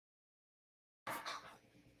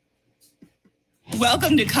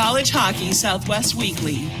Welcome to College Hockey Southwest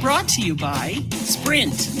Weekly, brought to you by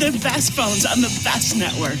Sprint, the best phones on the best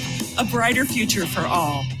network. A brighter future for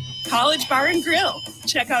all. College Bar and Grill.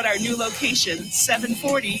 Check out our new location,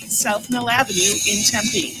 740 South Mill Avenue in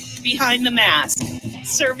Tempe. Behind the Mask.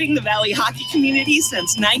 Serving the Valley hockey community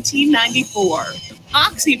since 1994.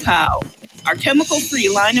 OxyPow. Our chemical-free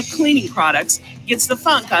line of cleaning products gets the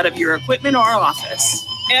funk out of your equipment or office.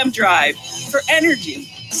 M-Drive. For energy,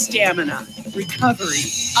 stamina, recovery.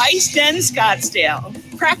 Ice Den Scottsdale.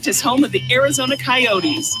 Practice home of the Arizona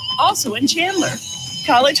Coyotes. Also in Chandler.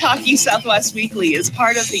 College Hockey Southwest Weekly is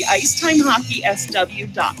part of the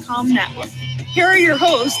IceTimeHockeySW.com network. Here are your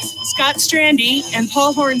hosts, Scott Strandy and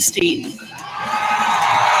Paul Hornstein.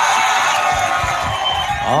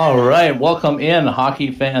 All right, welcome in,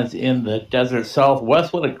 hockey fans in the Desert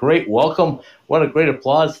Southwest. What a great welcome. What a great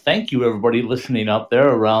applause. Thank you, everybody listening out there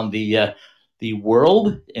around the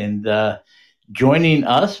world. And joining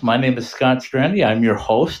us, my name is Scott Strandy. I'm your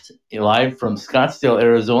host, live from Scottsdale,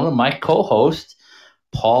 Arizona. My co-host,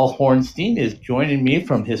 Paul Hornstein, is joining me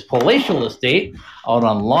from his palatial estate out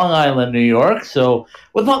on Long Island, New York. So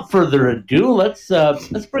without further ado, let's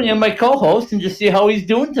bring in my co-host and just see how he's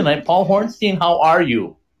doing tonight. Paul Hornstein, how are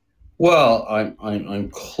you? Well, I'm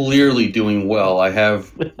clearly doing well. I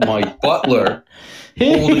have my butler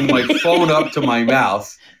holding my phone up to my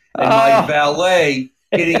mouth and my valet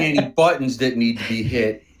hitting any buttons that need to be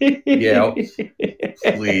hit. Yeah,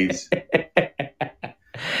 please.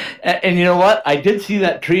 And you know what? I did see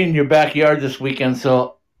that tree in your backyard this weekend,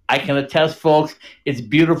 so I can attest, folks, it's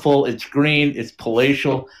beautiful, it's green, it's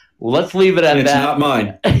palatial. Let's leave it at that. It's not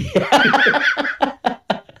mine.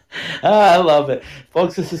 I love it.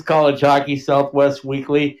 Folks, this is College Hockey Southwest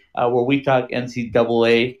Weekly, where we talk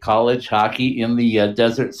NCAA college hockey in the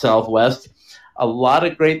Desert Southwest. A lot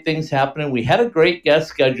of great things happening. We had a great guest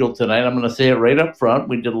scheduled tonight. I'm going to say it right up front.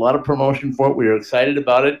 We did a lot of promotion for it. We were excited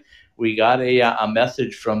about it. We got a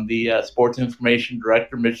message from the Sports Information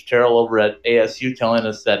Director, Mitch Terrell, over at ASU, telling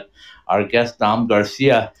us that our guest, Dom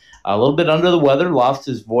Garcia, a little bit under the weather, lost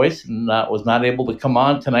his voice, and was not able to come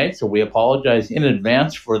on tonight. So we apologize in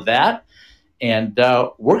advance for that. And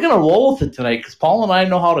we're going to roll with it tonight because Paul and I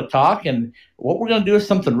know how to talk. And what we're going to do is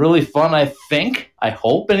something really fun, I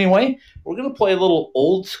hope anyway. We're going to play a little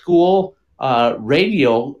old school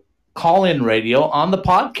radio, call-in radio on the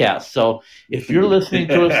podcast. So if you're listening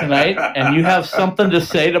to us tonight and you have something to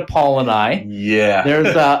say to Paul and I,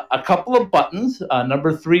 there's a couple of buttons, a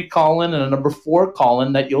number 3 call-in and a number 4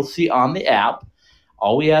 call-in that you'll see on the app.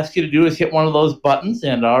 All we ask you to do is hit one of those buttons,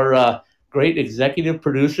 and our great executive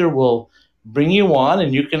producer will bring you on,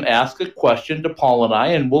 and you can ask a question to Paul and I,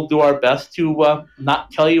 and we'll do our best to not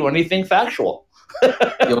tell you anything factual.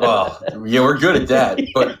 Well, yeah, we're good at that.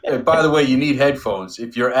 But by the way, you need headphones.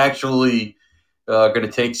 If you're actually going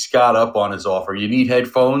to take Scott up on his offer, you need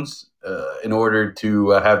headphones in order to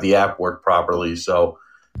have the app work properly. So,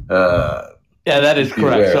 yeah, that is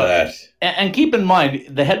correct. So, that. And keep in mind,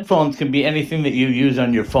 the headphones can be anything that you use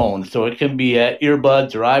on your phone. So it can be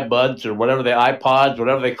earbuds or iBuds or whatever iPods,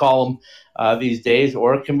 whatever they call them these days,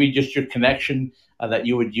 or it can be just your connection that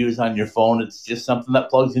you would use on your phone. It's just something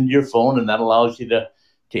that plugs into your phone, and that allows you to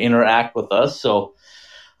interact with us. So,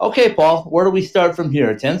 okay, Paul, where do we start from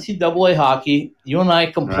here? It's NCAA hockey. You and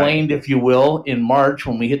I complained, if you will, in March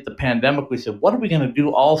when we hit the pandemic. We said, what are we going to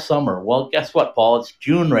do all summer? Well, guess what, Paul? It's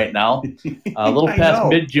June right now, a little past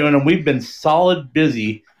mid-June, and we've been solid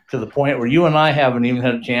busy to the point where you and I haven't even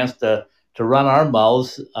had a chance to run our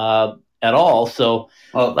mouths at all. So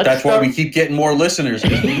that's why we keep getting more listeners,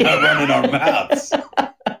 because we're not running our mouths.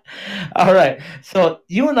 All right. So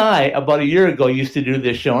you and I, about a year ago, used to do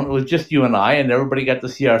this show, and it was just you and I, and everybody got to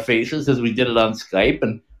see our faces as we did it on Skype,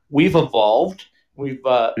 and we've evolved. We've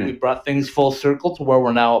brought things full circle to where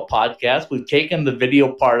we're now a podcast. We've taken the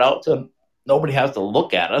video part out so nobody has to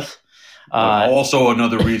look at us. Also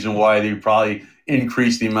another reason why they probably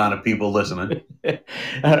increased the amount of people listening.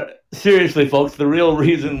 Seriously, folks, the real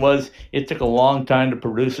reason was it took a long time to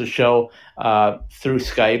produce a show through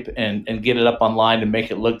Skype and get it up online and make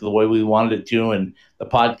it look the way we wanted it to. And the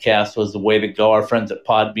podcast was the way to go. Our friends at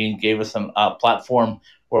Podbean gave us a platform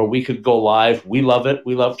where we could go live. We love it.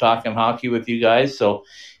 We love talking hockey with you guys. So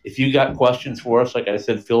if you got questions for us, like I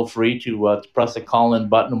said, feel free to press the call-in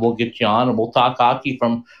button, and we'll get you on, and we'll talk hockey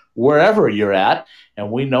from wherever you're at. And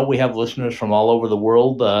we know we have listeners from all over the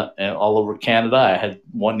world and all over Canada. I had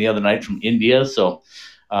one the other night from India. So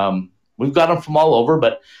we've got them from all over.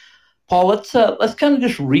 But, Paul, let's kind of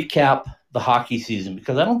just recap the hockey season,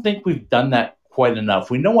 because I don't think we've done that quite enough.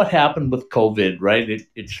 We know what happened with COVID, right?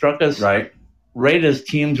 It struck us right right as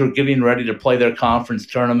teams were getting ready to play their conference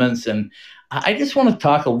tournaments. And I just want to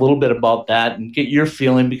talk a little bit about that and get your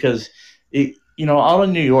feeling because, out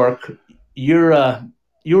in New York, you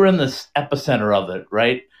were in the epicenter of it,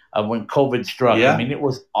 right? When COVID struck. Yeah. I mean, it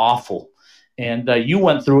was awful. And you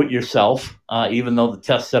went through it yourself, even though the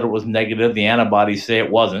test said it was negative. The antibodies say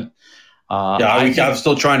it wasn't. I'm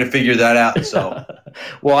still trying to figure that out. So,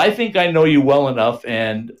 well, I think I know you well enough,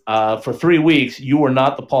 and for 3 weeks, you were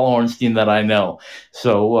not the Paul Ornstein that I know.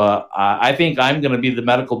 So I think I'm going to be the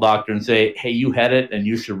medical doctor and say, "Hey, you had it and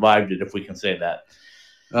you survived it." If we can say that.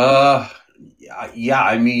 Yeah.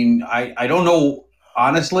 I mean, I don't know.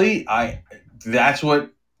 Honestly, that's what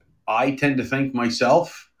I tend to think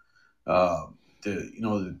myself.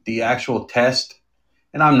 The actual test.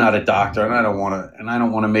 And I'm not a doctor, and I don't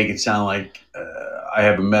want to make it sound like I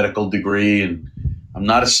have a medical degree, and I'm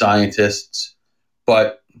not a scientist.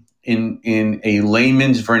 But in a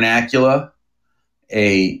layman's vernacular,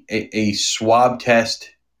 a swab test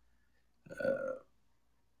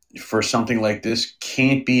for something like this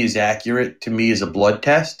can't be as accurate to me as a blood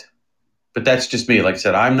test. But that's just me. Like I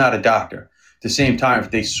said, I'm not a doctor. At the same time,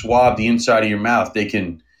 if they swab the inside of your mouth, they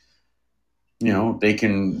can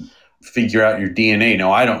figure out your DNA.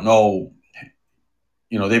 Now, I don't know,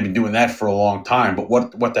 they've been doing that for a long time, but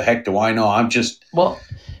what the heck do I know? I'm just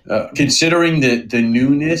considering the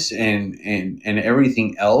newness and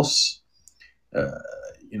everything else,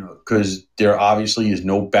 because there obviously is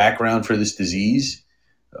no background for this disease.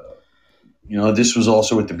 This was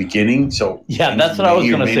also at the beginning. So yeah, that's what I was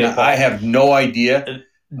going to say. I have no idea.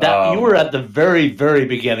 That you were at the very, very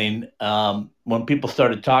beginning when people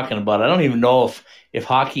started talking about it. I don't even know if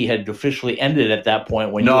hockey had officially ended at that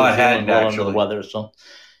point when you were feeling well under the weather. So,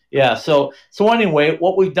 yeah. So anyway,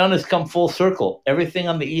 what we've done is come full circle. Everything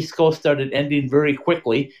on the East Coast started ending very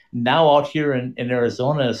quickly. Now out here in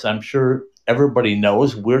Arizona, as I'm sure everybody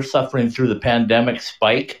knows, we're suffering through the pandemic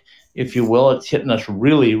spike, if you will. It's hitting us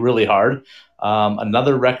really, really hard.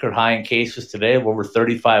 Another record high in cases today of over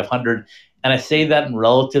 3,500. And I say that in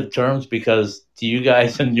relative terms because to you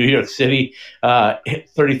guys in New York City,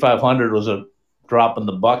 3,500 was a drop in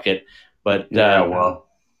the bucket. But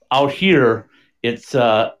out here,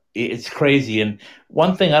 it's crazy. And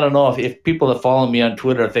one thing I don't know if people that follow me on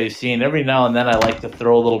Twitter, if they've seen, every now and then I like to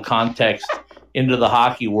throw a little context into the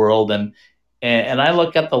hockey world. And I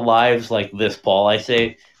look at the lives like this, Paul. I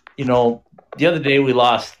say, the other day we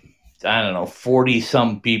lost,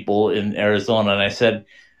 40-some people in Arizona. And I said,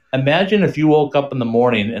 imagine if you woke up in the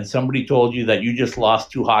morning and somebody told you that you just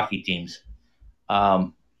lost 2 hockey teams.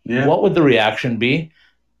 What would the reaction be?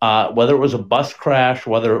 Whether it was a bus crash,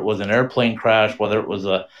 whether it was an airplane crash, whether it was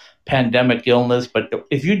a pandemic illness. But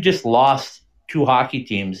if you just lost 2 hockey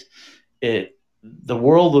teams, the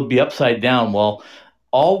world would be upside down. Well,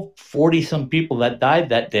 all 40-some people that died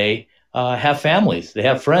that day have families. They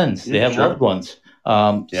have friends. They have loved ones.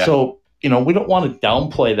 So, we don't want to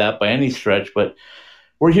downplay that by any stretch, but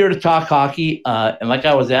we're here to talk hockey. And like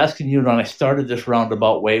I was asking you when I started this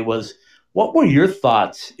roundabout way was, what were your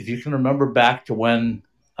thoughts, if you can remember back to when,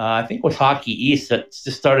 I think it was Hockey East that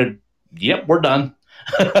just started, yep, we're done.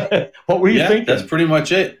 What were you thinking? That's pretty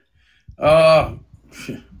much it. I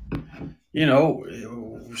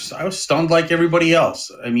was stunned like everybody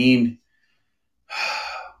else. I mean,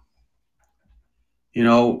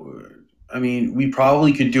 we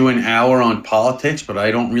probably could do an hour on politics, but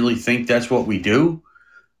I don't really think that's what we do.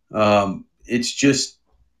 It's just,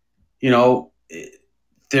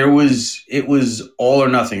 it was all or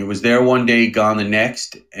nothing. It was there one day, gone the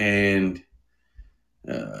next, and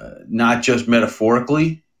not just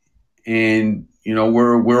metaphorically. And,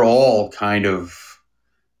 we're all kind of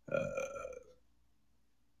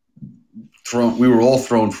we were all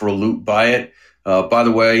thrown for a loop by it. By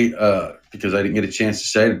the way, because I didn't get a chance to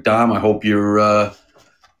say it, Dom, I hope you're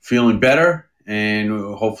feeling better, and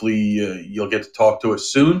hopefully you'll get to talk to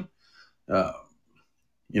us soon.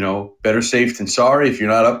 Better safe than sorry if you're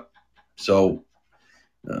not up. So,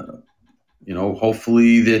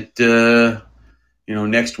 hopefully that,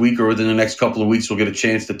 next week or within the next couple of weeks, we'll get a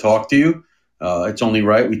chance to talk to you. It's only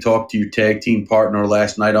right. We talked to your tag team partner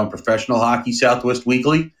last night on Professional Hockey Southwest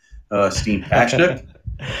Weekly, Steve Pachnik.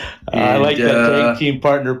 I like that tag team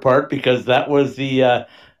partner part because that was the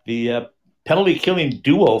penalty killing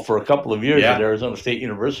duo for a couple of years at Arizona State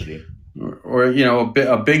University. Or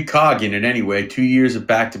a big cog in it anyway. 2 years of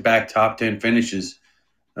back-to-back top 10 finishes.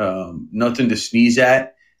 Nothing to sneeze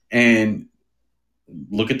at. And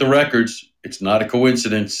look at the records. It's not a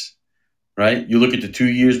coincidence, right? You look at the 2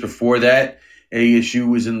 years before that, ASU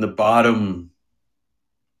was in the bottom,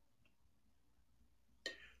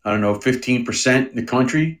 15% in the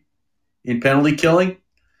country. in penalty killing.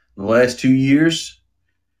 In the last 2 years,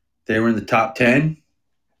 they were in the top 10.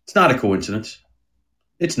 It's not a coincidence.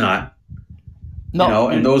 It's not. No,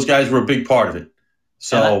 And those guys were a big part of it.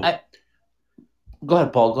 So, go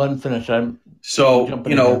ahead, Paul. Go ahead and finish.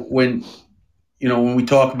 when we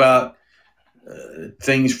talk about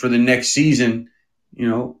things for the next season,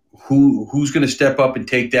 who's going to step up and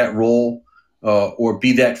take that role or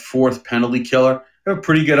be that fourth penalty killer? I have a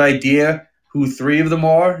pretty good idea who three of them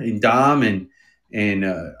are, in Dom and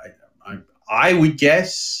I would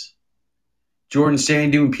guess Jordan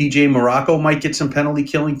Sandu and PJ Morocco might get some penalty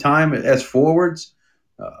killing time as forwards.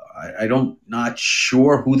 I'm not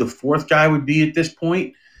sure who the fourth guy would be at this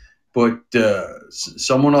point, but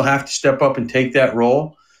someone will have to step up and take that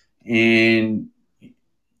role. And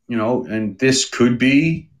this could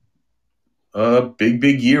be a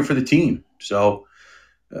big year for the team. So,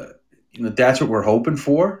 that's what we're hoping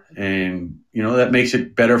for. And, that makes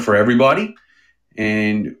it better for everybody.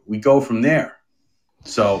 And we go from there.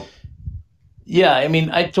 So, yeah,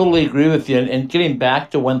 I totally agree with you. And getting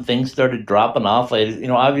back to when things started dropping off,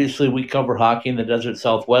 obviously we cover hockey in the Desert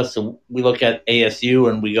Southwest. So we look at ASU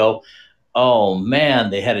and we go, oh, man,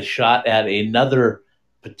 they had a shot at another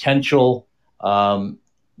potential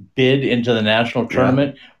bid into the national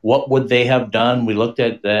tournament. Yeah. What would they have done? We looked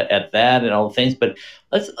at that and all the things. But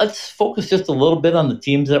let's focus just a little bit on the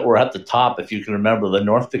teams that were at the top, if you can remember, the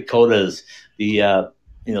North Dakotas, the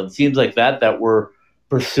teams like that were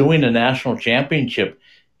pursuing a national championship.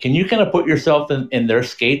 Can you kind of put yourself in their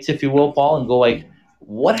skates, if you will, Paul, and go like,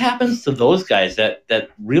 what happens to those guys that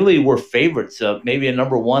really were favorites, maybe a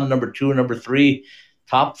number 1, number 2, number 3,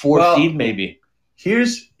 top 4 seed maybe?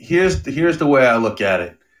 Here's the way I look at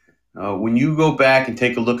it. When you go back and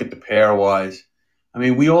take a look at the pairwise,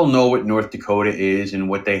 we all know what North Dakota is and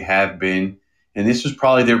what they have been, and this was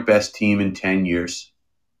probably their best team in 10 years.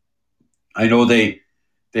 I know they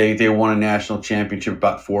won a national championship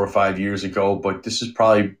about 4 or 5 years ago, but this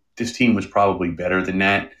team was probably better than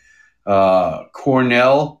that.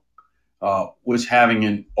 Cornell was having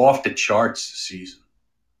an off the charts season.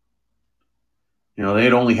 They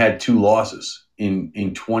had only had 2 losses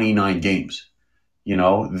in 29 games.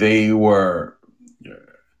 They were.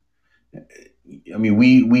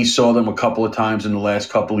 We saw them a couple of times in the last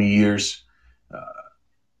couple of years,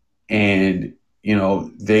 and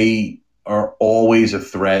they are always a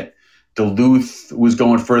threat. Duluth was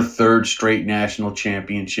going for a 3rd straight national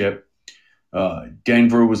championship.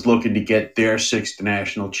 Denver was looking to get their 6th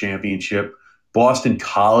national championship. Boston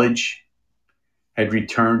College had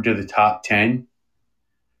returned to the top 10.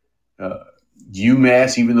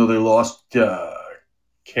 UMass, even though they lost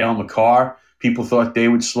Cale Makar, people thought they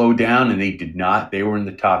would slow down, and they did not. They were in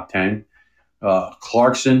the top 10.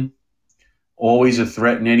 Clarkson, always a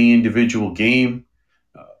threat in any individual game.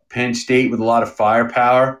 Penn State with a lot of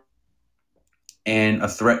firepower and a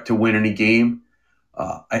threat to win any game.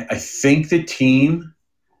 I think the team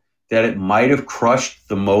that it might have crushed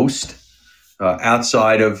the most,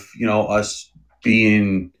 outside of us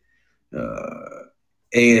being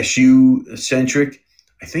ASU centric,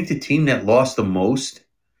 I think the team that lost the most,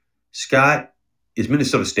 Scott, is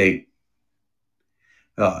Minnesota State.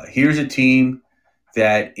 Here's a team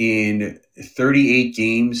that in 38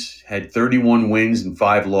 games had 31 wins and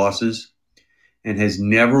 5 losses and has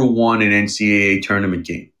never won an NCAA tournament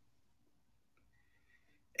game.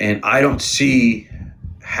 And I don't see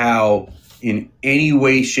how in any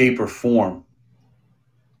way, shape, or form,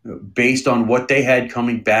 based on what they had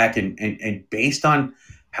coming back and based on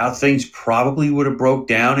how things probably would have broke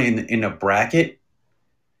down in a bracket,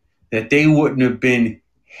 that they wouldn't have been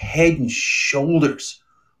head and shoulders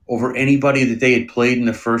over anybody that they had played in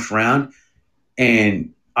the first round.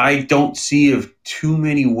 And I don't see of too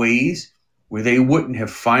many ways where they wouldn't have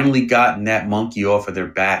finally gotten that monkey off of their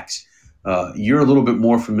backs. You're a little bit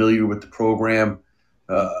more familiar with the program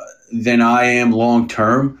than I am long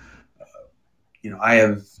term. I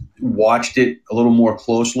have watched it a little more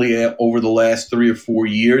closely over the last 3 or 4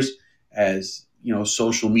 years as,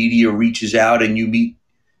 social media reaches out and you meet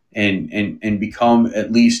and become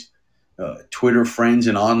at least Twitter friends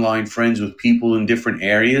and online friends with people in different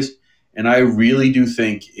areas. And I really do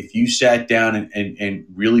think if you sat down and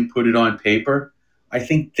really put it on paper, I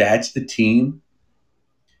think that's the team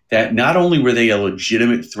that not only were they a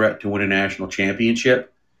legitimate threat to win a national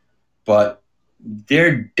championship, but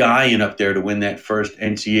they're dying up there to win that first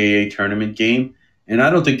NCAA tournament game. And I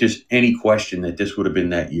don't think there's any question that this would have been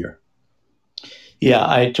that year. Yeah,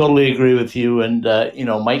 I totally agree with you. And,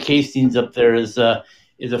 Mike Hastings up there is a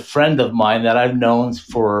friend of mine that I've known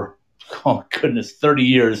for oh goodness, 30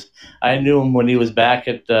 years. I knew him when he was back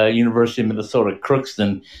at University of Minnesota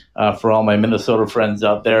Crookston, for all my Minnesota friends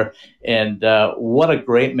out there. And what a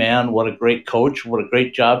great man, what a great coach, what a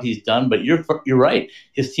great job he's done. But you're right.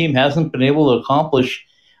 His team hasn't been able to accomplish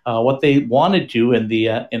what they wanted to in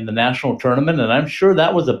the national tournament, and I'm sure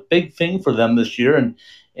that was a big thing for them this year,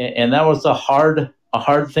 and that was a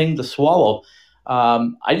hard thing to swallow.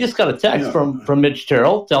 I just got a text from Mitch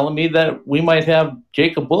Terrell telling me that we might have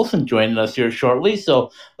Jacob Wilson joining us here shortly.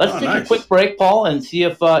 So let's take a quick break, Paul, and see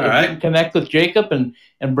if we can connect with Jacob and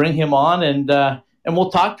bring him on, and we'll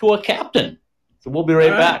talk to a captain. So we'll be right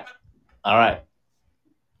back. All right.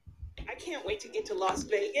 I can't wait to get to Las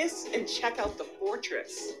Vegas and check out the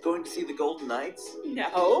Fortress. Going to see the Golden Knights?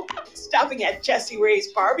 No, stopping at Jesse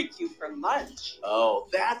Ray's barbecue for lunch. Oh,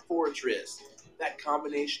 that Fortress. That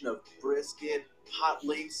combination of brisket, hot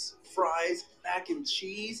links, fries, mac and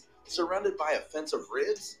cheese, surrounded by a fence of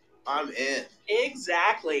ribs? I'm in.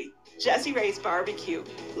 Exactly. Jesse Ray's Barbecue,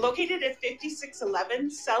 located at 5611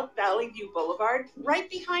 South Valley View Boulevard, right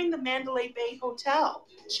behind the Mandalay Bay Hotel.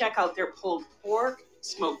 Check out their pulled pork,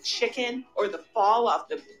 smoked chicken, or the fall off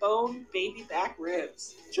the bone baby back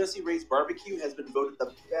ribs. Jesse Ray's Barbecue has been voted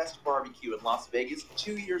the best barbecue in Las Vegas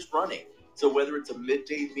 2 years running. So whether it's a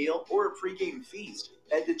midday meal or a pregame feast,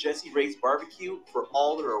 head to Jesse Ray's Barbecue for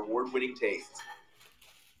all their award-winning tastes.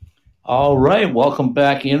 All right, welcome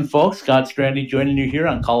back in, folks. Scott Strandy joining you here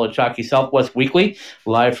on College Hockey Southwest Weekly,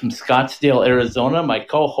 live from Scottsdale, Arizona. My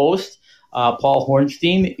co-host, Paul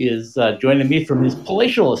Hornstein, is joining me from his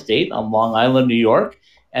palatial estate on Long Island, New York.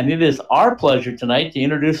 And it is our pleasure tonight to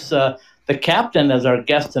introduce the captain as our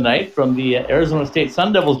guest tonight from the Arizona State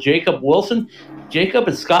Sun Devils, Jacob Wilson. Jacob,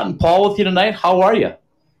 it's Scott and Paul with you tonight. How are you?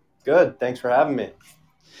 Good. Thanks for having me.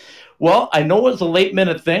 Well, I know it was a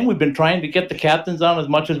late-minute thing. We've been trying to get the captains on as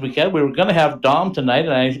much as we can. We were going to have Dom tonight,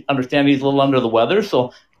 and I understand he's a little under the weather.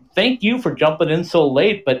 So thank you for jumping in so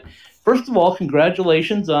late. But first of all,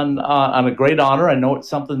 congratulations on a great honor. I know it's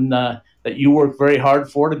something that you worked very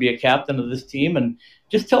hard for, to be a captain of this team. And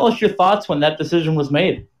just tell us your thoughts when that decision was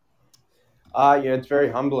made. Yeah, it's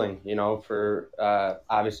very humbling, for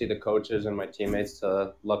obviously the coaches and my teammates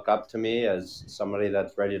to look up to me as somebody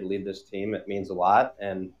that's ready to lead this team. It means a lot.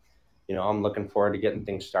 And I'm looking forward to getting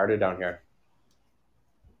things started down here.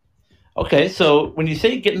 Okay, so when you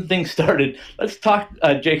say getting things started, let's talk,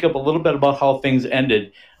 Jacob, a little bit about how things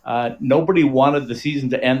ended. Nobody wanted the season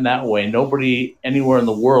to end that way. Nobody anywhere in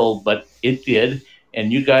the world, but it did.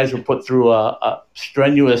 And you guys were put through a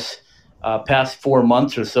strenuous past 4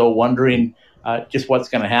 months or so, wondering just what's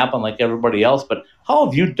going to happen like everybody else. But how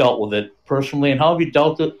have you dealt with it personally, and how have you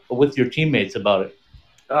dealt with your teammates about it?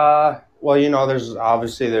 Well,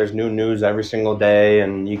 there's new news every single day,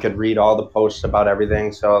 and you could read all the posts about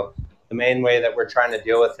everything. So the main way that we're trying to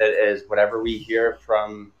deal with it is whatever we hear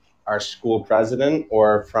from our school president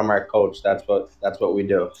or from our coach. That's what we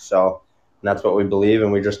do. So that's what we believe,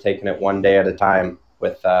 and we're just taking it one day at a time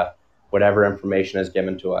with whatever information is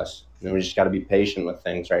given to us. And we just got to be patient with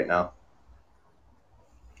things right now.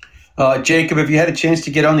 Jacob, have you had a chance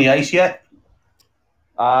to get on the ice yet?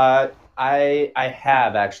 I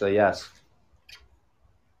have actually, yes.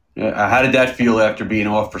 How did that feel after being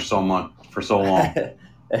off for so long?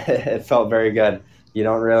 It felt very good. You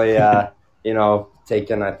don't really,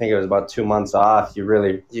 taking, I think it was about 2 months off. You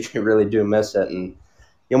really do miss it, and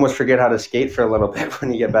you almost forget how to skate for a little bit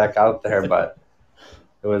when you get back out there. But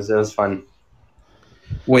it was fun.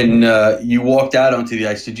 When you walked out onto the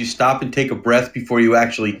ice, did you stop and take a breath before you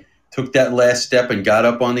actually took that last step and got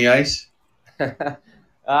up on the ice?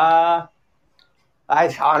 I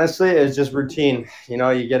honestly, it was just routine.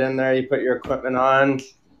 You get in there, you put your equipment on,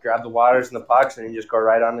 grab the waters and the pucks, and you just go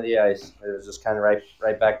right onto the ice. It was just kind of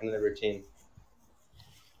right back into the routine.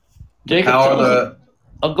 Jacob, go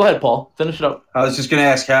ahead, Paul. Finish it up. I was just going to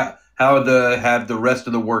ask how have the rest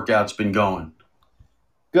of the workouts been going?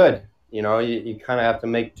 Good. You kind of have to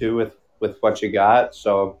make do with what you got.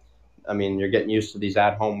 So, you're getting used to these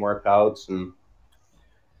at-home workouts, and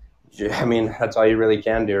that's all you really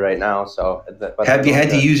can do right now. So, have you had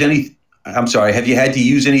to use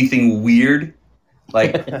anything weird,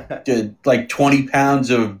 like 20 pounds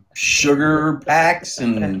of sugar packs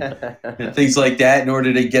and things like that in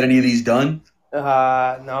order to get any of these done?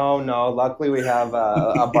 No. Luckily, we have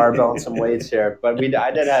a barbell and some weights here. But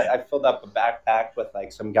I filled up a backpack with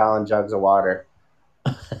some gallon jugs of water.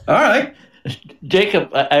 All right. Jacob,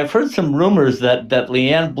 I've heard some rumors that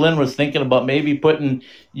Leanne Blinn was thinking about maybe putting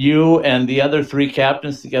you and the other three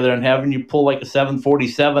captains together and having you pull like a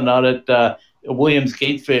 747 out at Williams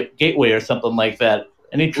Gateway or something like that.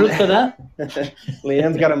 Any truth to that?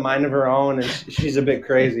 Leanne's got a mind of her own, and she's a bit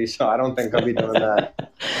crazy, so I don't think I'll be doing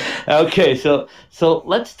that. Okay, so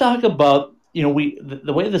let's talk about,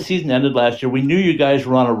 the way the season ended last year. We knew you guys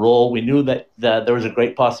were on a roll. We knew that there was a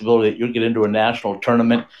great possibility that you'd get into a national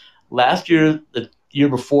tournament. Last year, the year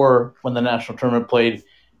before, when the national tournament played,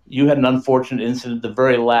 you had an unfortunate incident the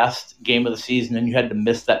very last game of the season, and you had to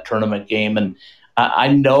miss that tournament game. And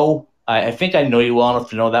I think I know you well enough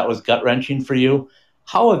to know that was gut-wrenching for you.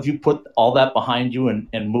 How have you put all that behind you and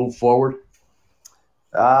moved forward?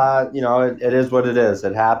 It is what it is.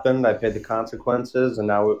 It happened. I paid the consequences, and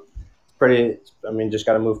now just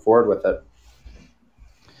got to move forward with it.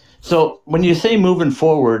 So when you say moving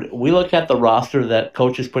forward, we look at the roster that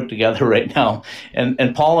coaches put together right now,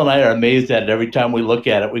 and Paul and I are amazed at it every time we look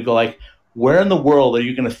at it. We go like, where in the world are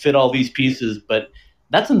you going to fit all these pieces? But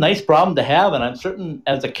that's a nice problem to have, and I'm certain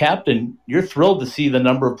as a captain, you're thrilled to see the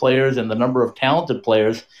number of players and the number of talented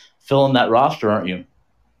players filling that roster, aren't you?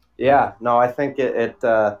 Yeah, no, I think it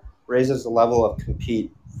raises the level of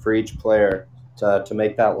compete for each player to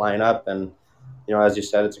make that lineup. And, as you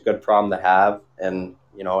said, it's a good problem to have. And,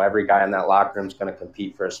 every guy in that locker room is going to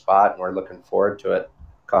compete for a spot, and we're looking forward to it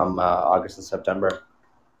come August and September.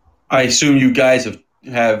 I assume you guys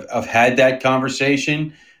have had that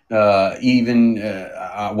conversation, even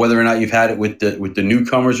whether or not you've had it with the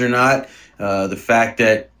newcomers or not. The fact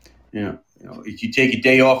that, if you take a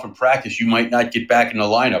day off from practice, you might not get back in the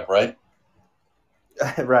lineup, right?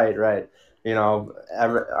 Right.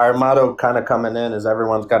 Our motto kind of coming in is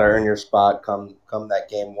everyone's got to earn your spot come that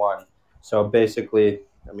game one. So basically,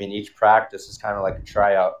 each practice is kind of like a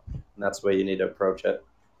tryout, and that's the way you need to approach it.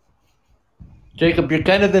 Jacob, you're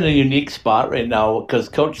kind of in a unique spot right now because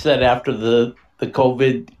Coach said after the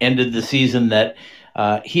COVID ended the season that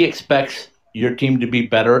he expects your team to be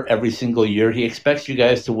better every single year. He expects you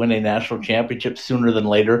guys to win a national championship sooner than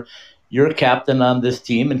later. You're a captain on this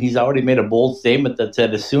team, and he's already made a bold statement that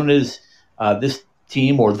said as soon as this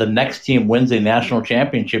team or the next team wins a national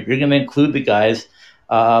championship, you're going to include the guys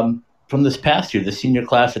from this past year, the senior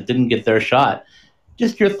class that didn't get their shot.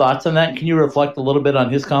 Just your thoughts on that. Can you reflect a little bit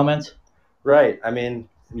on his comments? Right.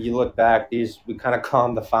 You look back, we kind of call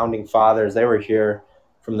them the founding fathers. They were here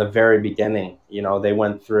from the very beginning. They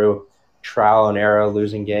went through trial and error,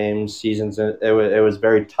 losing games, seasons. It was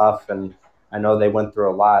very tough, and I know they went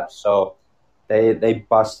through a lot. So they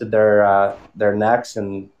busted their necks,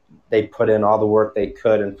 and they put in all the work they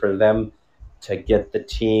could. And for them to get the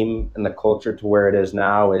team and the culture to where it is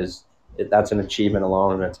now that's an achievement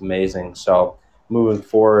alone, and it's amazing. So moving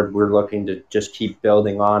forward, we're looking to just keep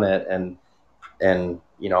building on it and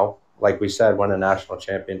like we said, win a national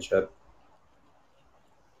championship.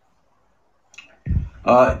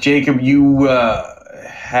 Jacob, you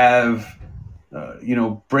have,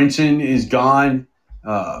 Brinson is gone.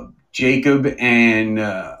 Jacob and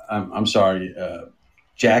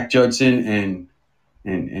Jack Judson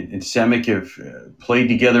and Semick have played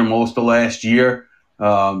together most of last year.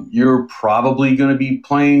 You're probably going to be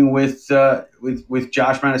playing with Josh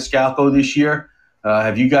Maniscalco this year.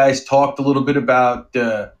 Have you guys talked a little bit about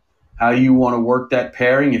how you want to work that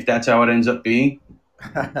pairing, if that's how it ends up being?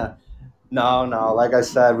 No. Like I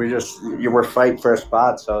said, we're fighting for a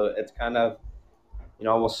spot, so it's kind of,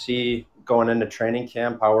 we'll see going into training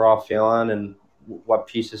camp how we're all feeling and what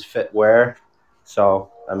pieces fit where.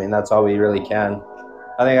 So, that's all we really can.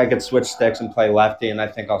 I think I could switch sticks and play lefty, and I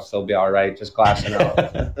think I'll still be all right, just glassing out.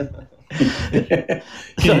 Can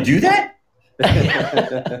you do that?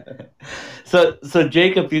 So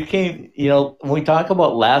Jacob, you came, when we talk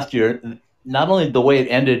about last year, not only the way it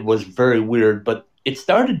ended was very weird, but it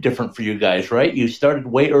started different for you guys, right? You started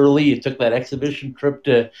way early. You took that exhibition trip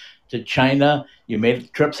to China. You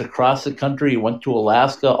made trips across the country. You went to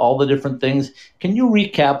Alaska, all the different things. Can you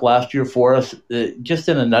recap last year for us, just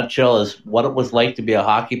in a nutshell, as what it was like to be a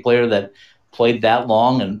hockey player that played that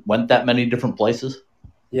long and went that many different places?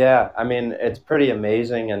 Yeah, it's pretty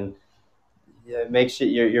amazing, and it makes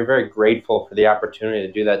you're very grateful for the opportunity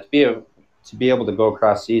to do that. To be able to go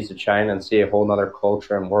across seas to China and see a whole other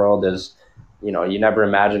culture and world is, you never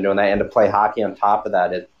imagined doing that, and to play hockey on top of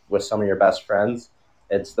that with some of your best friends.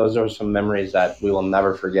 Those are some memories that we will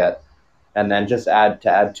never forget. And then just add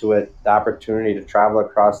to it the opportunity to travel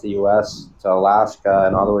across the U.S. to Alaska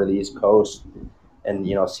and all the way to the East Coast, and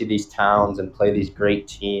see these towns and play these great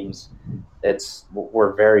teams.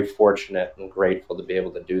 We're very fortunate and grateful to be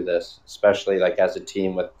able to do this, especially like as a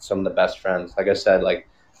team with some of the best friends. Like I said,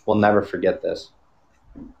 we'll never forget this.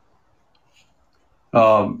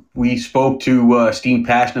 We spoke to Steve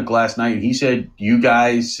Pashnik last night, and he said you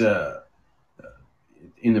guys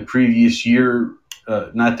in the previous year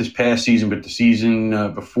not this past season, but the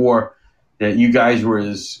season before, that you guys were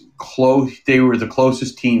as close. They were the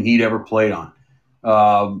closest team he'd ever played on.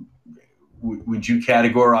 Would you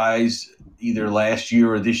categorize either last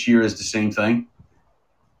year or this year as the same thing?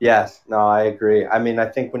 Yes, no, I agree. I mean, I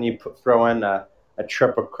think when you throw in a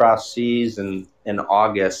trip across seas in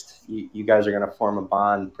August, you guys are going to form a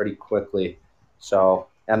bond pretty quickly. So,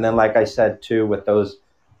 and then like I said too, with those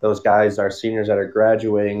guys, our seniors that are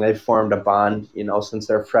graduating, they've formed a bond, since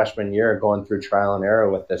their freshman year, going through trial and error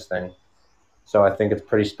with this thing. So I think it's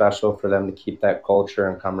pretty special for them to keep that culture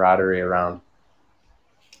and camaraderie around.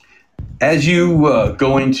 As you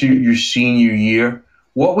go into your senior year,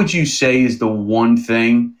 what would you say is the one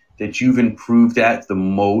thing that you've improved at the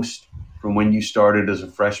most from when you started as a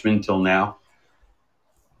freshman till now?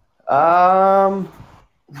 I'd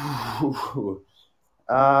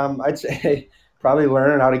say probably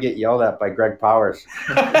learning how to get yelled at by Greg Powers.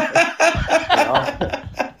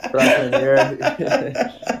 Freshman year,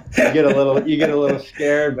 you get a little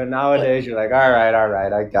scared, but nowadays you're like, all right,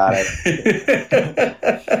 I got it.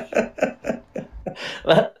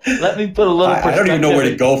 Let me put a little perspective. I don't even know where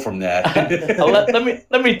to go from that.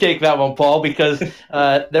 let me take that one, Paul, because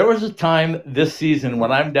there was a time this season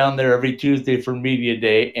when I'm down there every Tuesday for media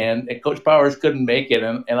day, and Coach Powers couldn't make it,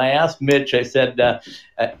 and I asked Mitch. I said,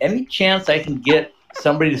 any chance I can get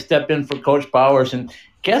somebody to step in for Coach Powers? And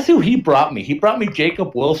guess who he brought me? He brought me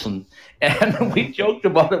Jacob Wilson. And we joked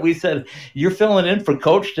about it. We said, you're filling in for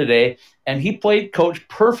Coach today. And he played Coach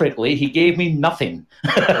perfectly. He gave me nothing.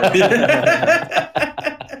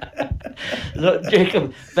 So,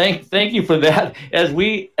 Jacob, thank you for that. As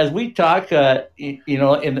we talk, in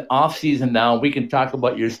the off season now, we can talk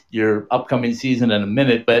about your upcoming season in a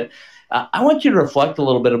minute. But I want you to reflect a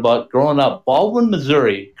little bit about growing up Baldwin,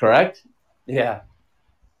 Missouri, correct? Yeah.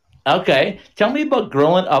 Okay. Tell me about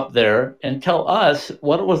growing up there, and tell us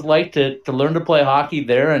what it was like to learn to play hockey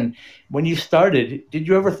there. And when you started, did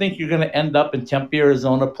you ever think you're going to end up in Tempe,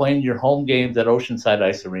 Arizona, playing your home games at Oceanside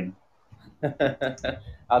Ice Arena?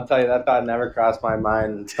 I'll tell you, that thought never crossed my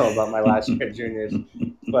mind until about my last year at juniors.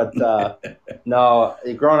 But no,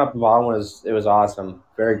 growing up in Baldwin was awesome.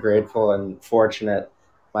 Very grateful and fortunate.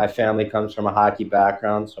 My family comes from a hockey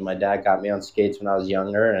background, so my dad got me on skates when I was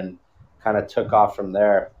younger and kind of took off from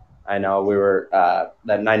there. I know we were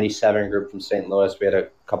that 97 group from St. Louis. We had a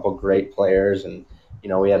couple great players, and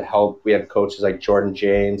we had help. We had coaches like Jordan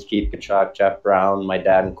James, Keith Tkachuk, Jeff Brown, my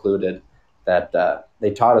dad included, that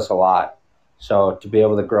they taught us a lot. So to be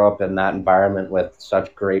able to grow up in that environment with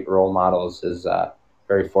such great role models is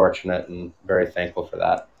very fortunate and very thankful for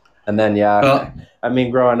that. And then,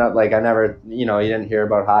 growing up, like I never, you didn't hear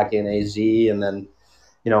about hockey in AZ, and then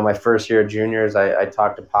my first year of juniors, I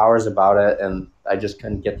talked to Powers about it, and I just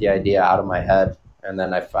couldn't get the idea out of my head. And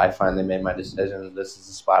then I finally made my decision. This is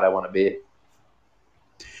the spot I want to be.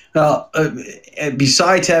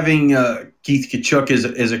 Besides having Keith Tkachuk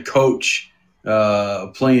as a coach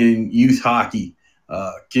playing youth hockey,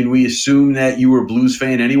 can we assume that you were a Blues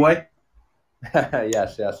fan anyway?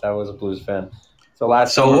 Yes, I was a Blues fan. So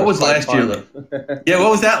what was last year like? Yeah,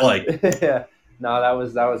 what was that like? Yeah, no, that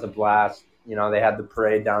was a blast. They had the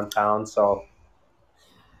parade downtown, so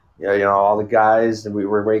all the guys, and we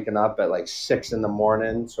were waking up at like 6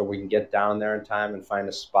 a.m. so we can get down there in time and find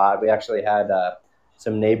a spot. We actually had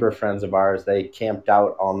some neighbor friends of ours. They camped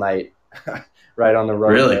out all night right on the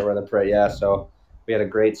road there where the parade. Yeah, so we had a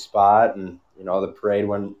great spot, and the parade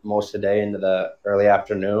went most of the day into the early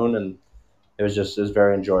afternoon, and it was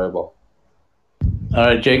very enjoyable. All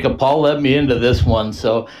right, Jacob, Paul led me into this one.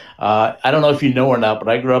 So I don't know if you know or not, but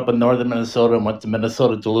I grew up in northern Minnesota and went to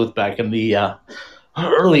Minnesota Duluth back in the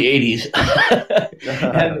early 80s.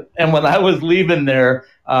 and when I was leaving there,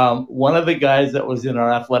 one of the guys that was in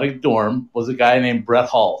our athletic dorm was a guy named Brett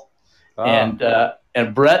Hall. Oh.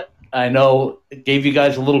 And Brett, I know, gave you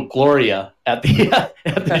guys a little Gloria at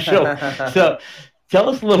the show. So tell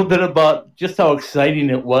us a little bit about just how exciting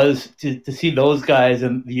it was to see those guys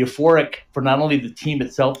and the euphoric for not only the team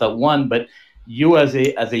itself that won, but you as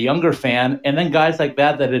a younger fan, and then guys like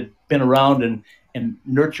that had been around and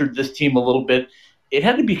nurtured this team a little bit. It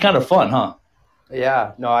had to be kind of fun, huh?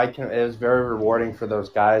 Yeah, no, it was very rewarding for those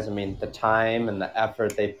guys. I mean, the time and the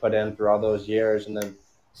effort they put in through all those years, and then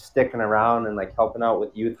sticking around and like helping out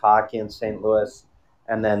with youth hockey in St. Louis.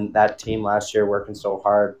 And then that team last year working so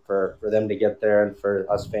hard for them to get there and for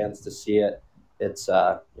us fans to see it. It's,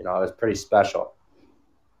 it was pretty special.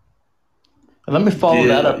 And let me follow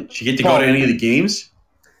that up. Did you get to go to any of the games?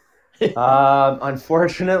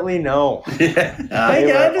 Unfortunately, no. Yeah. I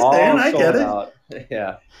understand. I get it.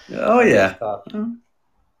 Yeah. Oh, yeah.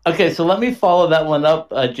 Okay, so let me follow that one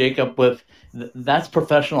up, Jacob, with that's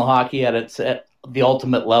professional hockey at the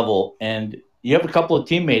ultimate level. And you have a couple of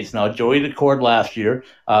teammates now. Joey DeCord last year,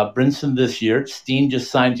 Brinson this year. Steen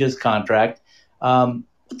just signed his contract.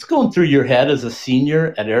 What's going through your head as a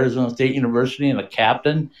senior at Arizona State University and a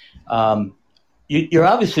captain? You're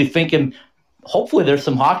obviously thinking, hopefully there's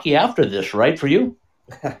some hockey after this, right, for you?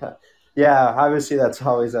 Yeah, obviously that's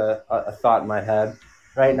always a thought in my head.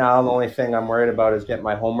 Right now, the only thing I'm worried about is getting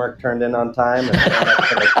my homework turned in on time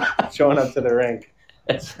and showing up to the rink.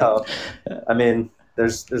 So, I mean,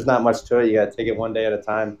 there's not much to it. You got to take it one day at a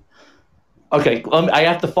time. Okay, I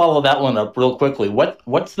have to follow that one up real quickly.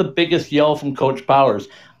 What's the biggest yell from Coach Powers?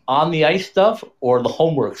 On the ice stuff or the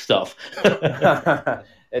homework stuff?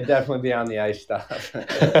 It'd definitely be on the ice stuff.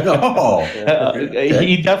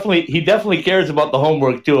 He definitely cares about the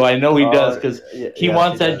homework too. I know he does because he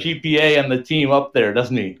wants that GPA and the team up there,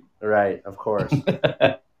 doesn't he? Right, of course.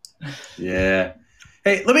 Yeah.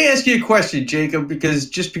 Hey, let me ask you a question, Jacob, because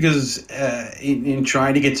in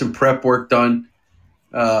trying to get some prep work done,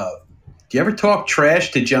 do you ever talk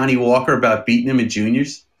trash to Johnny Walker about beating him in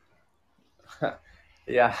juniors?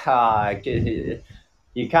 Yeah,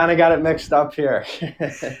 you kind of got it mixed up here.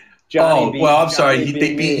 I'm sorry.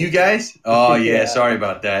 They beat you guys? Oh, yeah. Sorry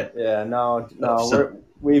about that. Yeah, no.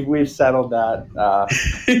 We've settled that.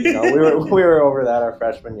 We were over that our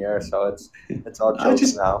freshman year, so it's all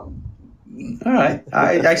jokes now. All right,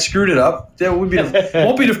 I screwed it up. That won't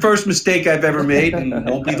be the first mistake I've ever made, and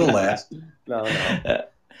won't be the last. No.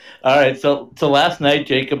 All right. So last night,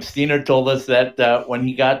 Jacob Steiner told us that when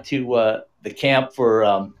he got to the camp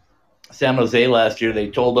for San Jose last year, they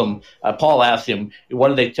told him, Paul asked him, what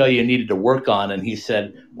did they tell you needed to work on? And he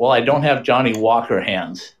said, well, I don't have Johnny Walker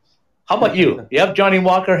hands. How about you? You have Johnny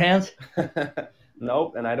Walker hands?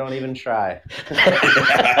 Nope, and I don't even try.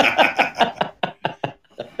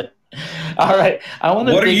 All right. I want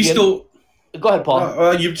to. What are you still? Go ahead,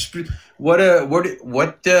 Paul. What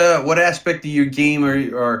aspect of your game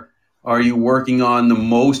are you working on the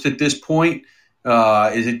most at this point?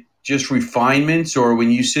 Is it just refinements, or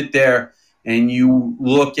when you sit there and you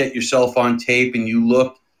look at yourself on tape and you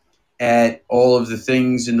look at all of the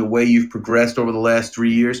things and the way you've progressed over the last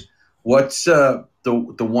 3 years, what's the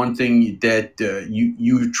one thing that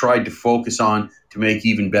you tried to focus on to make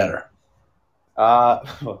even better?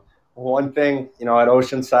 One thing, at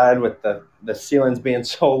Oceanside with the ceilings being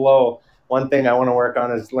so low, one thing I want to work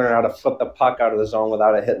on is learn how to flip the puck out of the zone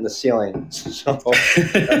without it hitting the ceiling. So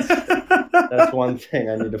that's one thing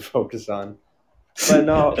I need to focus on. But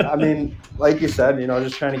no, I mean, like you said,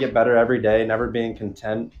 just trying to get better every day, never being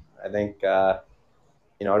content. I think,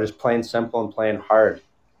 just playing simple and playing hard.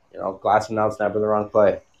 Glass and out's never the wrong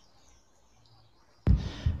play.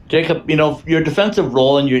 Jacob, your defensive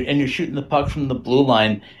role and you're shooting the puck from the blue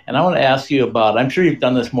line, and I want to ask you about. I'm sure you've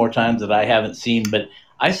done this more times that I haven't seen, but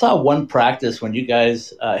I saw one practice when you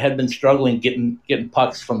guys had been struggling getting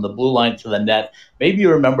pucks from the blue line to the net. Maybe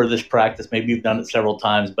you remember this practice. Maybe you've done it several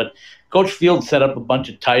times, but Coach Field set up a bunch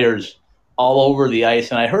of tires all over the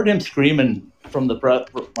ice, and I heard him screaming from the press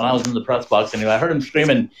when I was in the press box. Anyway, I heard him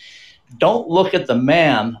screaming, "Don't look at the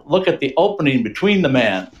man. Look at the opening between the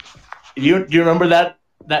man." Do you remember that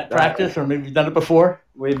practice, or maybe you've done it before?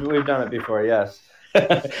 We've done it before, yes.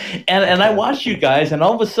 and I watched you guys, and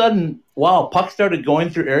all of a sudden, wow, puck started going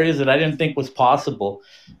through areas that I didn't think was possible.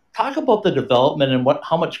 Talk about the development and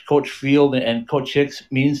how much Coach Field and Coach Hicks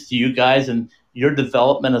means to you guys and your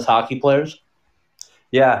development as hockey players.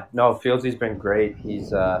 Yeah, no, Fieldsy's been great.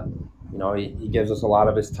 He's he gives us a lot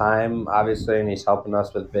of his time, obviously, and he's helping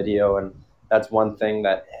us with video, and that's one thing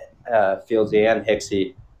that Fieldsy and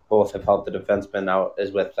Hicksy both have helped the defensemen out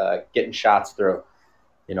is with getting shots through.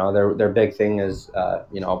 Their big thing is,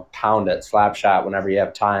 pound it, slap shot whenever you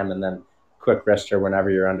have time, and then quick wrister whenever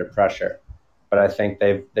you're under pressure. But I think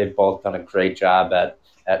they've both done a great job at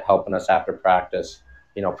helping us after practice,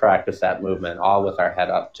 practice that movement, all with our head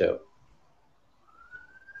up too.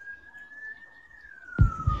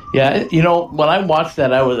 Yeah, when I watched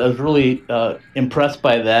that, I was really impressed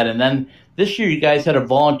by that. And then this year, you guys had a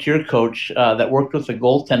volunteer coach that worked with the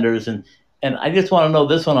goaltenders, and I just want to know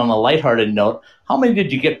this one on a lighthearted note. How many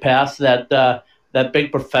did you get past that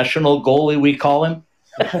big professional goalie, we call him?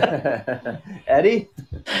 Eddie?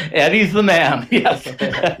 Eddie's the man, yes.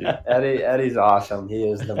 Eddie's awesome. He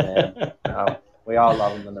is the man. We all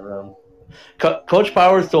love him in the room. Coach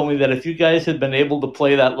Powers told me that if you guys had been able to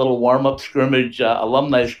play that little warm-up scrimmage,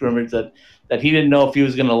 alumni scrimmage, that he didn't know if he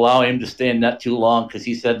was going to allow him to stay in net too long, because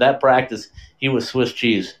he said that practice he was Swiss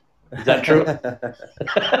cheese. Is that true?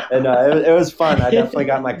 No, it was fun. I definitely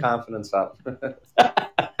got my confidence up.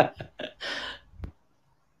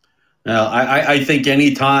 I think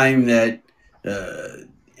any time that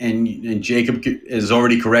and Jacob has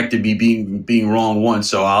already corrected me being wrong once,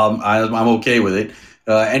 so I'm okay with it.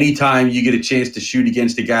 Anytime you get a chance to shoot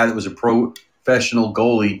against a guy that was a professional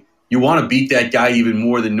goalie, you want to beat that guy even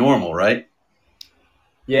more than normal, right?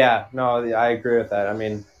 Yeah, no, I agree with that. I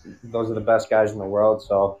mean, those are the best guys in the world,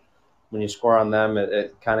 so when you score on them,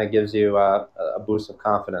 it kind of gives you a boost of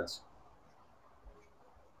confidence.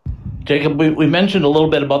 Jacob, we mentioned a little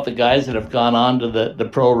bit about the guys that have gone on to the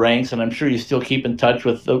pro ranks, and I'm sure you still keep in touch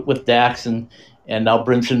with Dax and now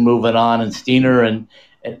Brinson moving on and Steiner. And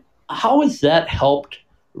how has that helped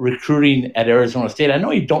recruiting at Arizona State? I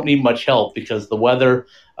know you don't need much help because the weather,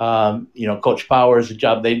 Coach Powers, the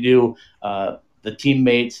job they do, the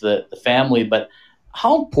teammates, the family, but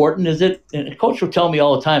how important is it? And Coach will tell me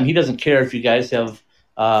all the time, he doesn't care if you guys have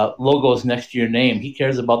logos next to your name. He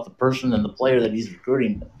cares about the person and the player that he's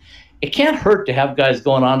recruiting. It can't hurt to have guys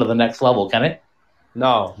going on to the next level, can it?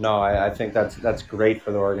 No, I think that's great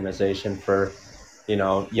for the organization, for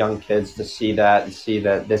young kids to see that and see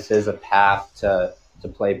that this is a path to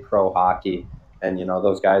play pro hockey, and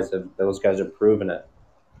those guys have proven it.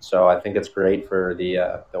 So I think it's great for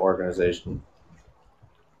the organization.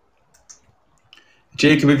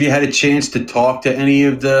 Jacob, have you had a chance to talk to any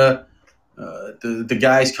of the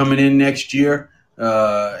guys coming in next year?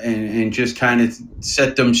 And just kind of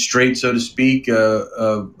set them straight, so to speak,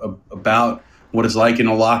 about what it's like in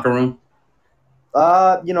a locker room?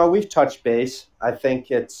 We've touched base. I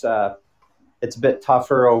think it's a bit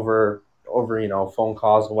tougher over phone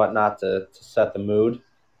calls and whatnot to set the mood.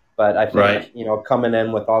 But I think right. Coming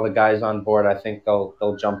in with all the guys on board, I think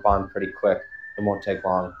they'll jump on pretty quick. It won't take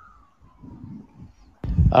long.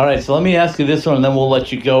 All right, so let me ask you this one, and then we'll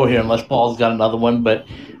let you go here, unless Paul's got another one. But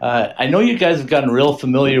I know you guys have gotten real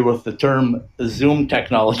familiar with the term Zoom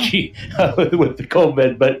technology with the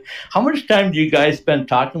COVID, but how much time do you guys spend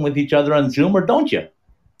talking with each other on Zoom, or don't you?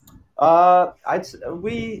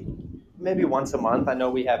 We maybe once a month. I know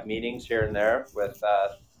we have meetings here and there with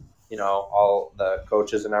all the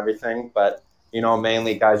coaches and everything, but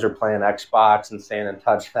mainly guys are playing Xbox and staying in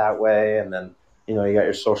touch that way, and then you got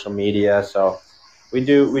your social media, so. We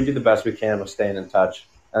do the best we can with staying in touch.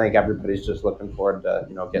 I think everybody's just looking forward to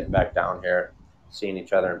getting back down here, seeing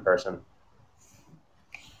each other in person.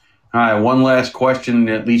 All right, one last question,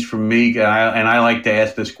 at least from me, and I like to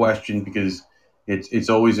ask this question because it's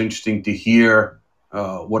always interesting to hear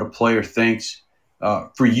what a player thinks.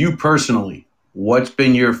 For you personally, what's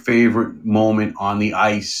been your favorite moment on the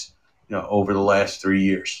ice over the last 3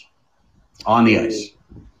 years? On the ice.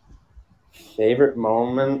 Favorite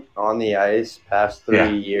moment on the ice past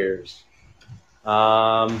 3 years.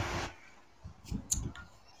 That's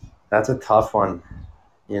a tough one.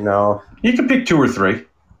 You can pick 2 or 3.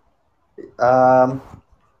 I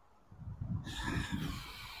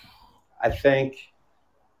think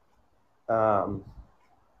over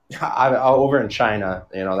in China,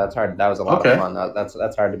 that's hard. That was a lot of fun.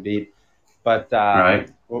 That's hard to beat. But right.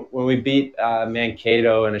 When we beat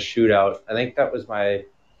Mankato in a shootout, I think that was my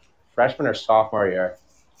freshman or sophomore year.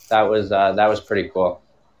 That was pretty cool.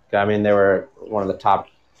 I mean, they were one of the top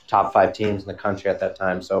 5 teams in the country at that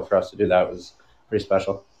time. So for us to do that was pretty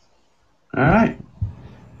special. All right.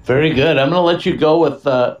 Very good. I'm going to let you go with,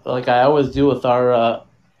 like I always do with our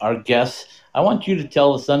guests. I want you to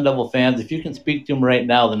tell the Sun Devil fans, if you can speak to them right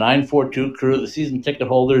now, the 942 crew, the season ticket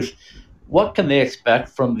holders, what can they expect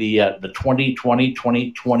from the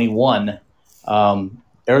 2020-2021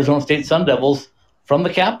 Arizona State Sun Devils from the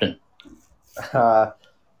captain?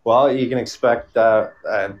 Well, you can expect a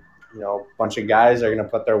bunch of guys are going to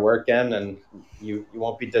put their work in, and you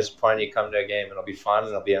won't be disappointed. You come to a game, and it'll be fun, and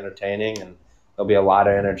it'll be entertaining, and there'll be a lot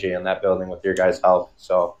of energy in that building with your guys' help.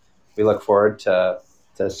 So we look forward to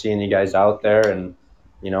seeing you guys out there and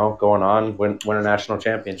going on win a national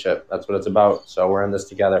championship. That's what it's about. So we're in this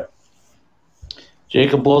together.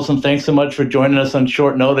 Jacob Wilson, thanks so much for joining us on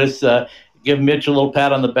short notice. Give Mitch a little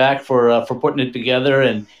pat on the back for putting it together,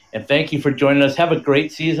 and thank you for joining us. Have a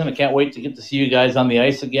great season. I can't wait to get to see you guys on the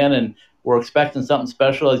ice again, and we're expecting something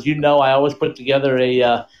special. As you know, I always put together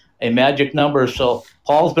a magic number, so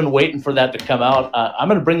Paul's been waiting for that to come out. I'm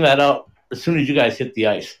going to bring that out as soon as you guys hit the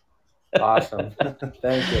ice. Awesome.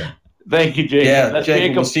 Thank you. Thank you, Jacob. Yeah,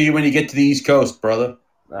 Jacob, we'll see you when you get to the East Coast, brother.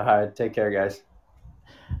 All right, take care, guys.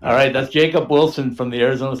 All right, that's Jacob Wilson from the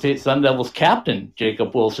Arizona State Sun Devils, Captain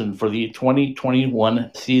Jacob Wilson for the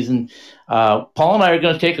 2021 season. Paul and I are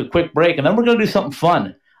going to take a quick break, and then we're going to do something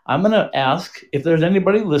fun. I'm going to ask if there's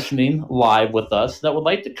anybody listening live with us that would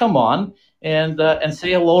like to come on and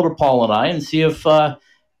say hello to Paul and I, and see if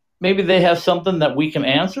maybe they have something that we can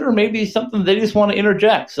answer, or maybe something they just want to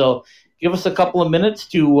interject. So give us a couple of minutes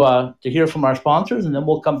to hear from our sponsors, and then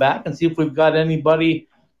we'll come back and see if we've got anybody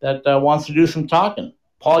that wants to do some talking.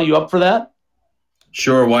 Paul, you up for that?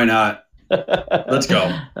 Sure, why not? Let's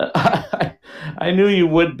go. I knew you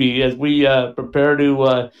would be as we prepare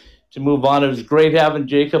to move on. It was great having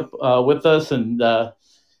Jacob with us, and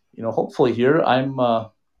hopefully here I'm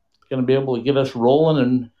going to be able to get us rolling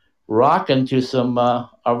and rocking to some of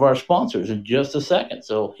our sponsors in just a second.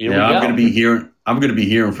 So here we go. I'm going to be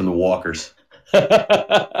hearing from the Walkers. At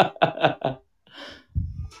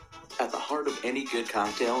the heart of any good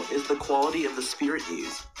cocktail is the quality of the spirit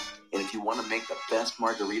used. And if you want to make the best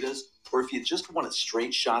margaritas, or if you just want a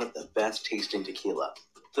straight shot of the best tasting tequila,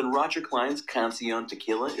 then Roger Klein's Cancion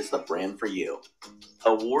Tequila is the brand for you.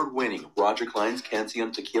 Award-winning Roger Klein's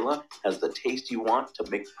Cancion Tequila has the taste you want to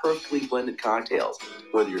make perfectly blended cocktails,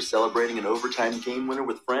 whether you're celebrating an overtime game winner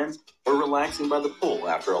with friends or relaxing by the pool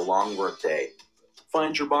after a long work day.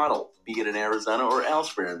 Find your bottle, be it in Arizona or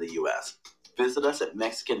elsewhere in the U.S. Visit us at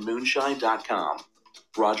MexicanMoonshine.com.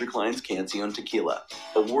 Roger Klein's Cancion Tequila,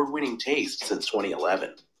 award-winning taste since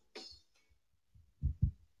 2011.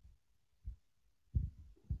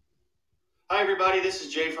 Hi everybody, this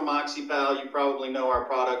is Jay from OxyPal. You probably know our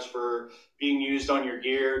products for being used on your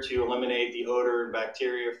gear to eliminate the odor and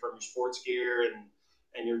bacteria from your sports gear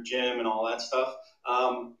and your gym and all that stuff.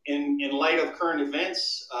 In light of current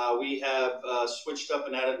events, we have switched up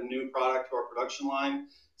and added a new product to our production line.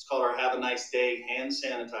 It's called our Have a Nice Day hand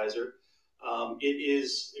sanitizer. It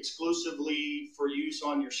is exclusively for use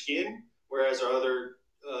on your skin, whereas our other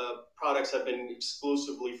products have been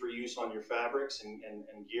exclusively for use on your fabrics and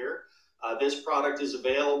gear. This product is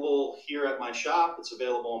available here at my shop. It's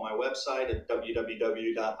available on my website at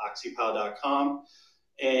www.oxypal.com.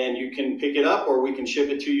 And you can pick it up or we can ship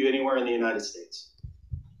it to you anywhere in the United States.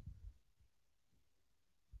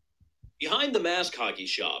 Behind the Mask Hockey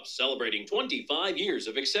Shop, celebrating 25 years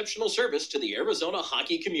of exceptional service to the Arizona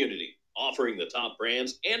hockey community, offering the top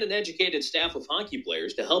brands and an educated staff of hockey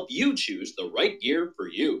players to help you choose the right gear for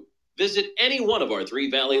you. Visit any one of our 3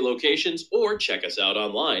 Valley locations or check us out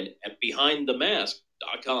online at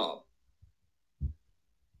BehindTheMask.com.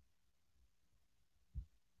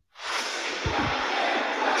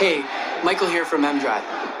 Hey, Michael here from M-Drive.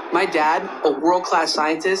 My dad, a world-class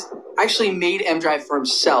scientist, actually made M-Drive for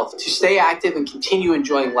himself to stay active and continue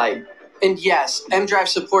enjoying life. And yes, M-Drive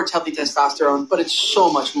supports healthy testosterone, but it's so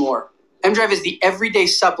much more. M-Drive is the everyday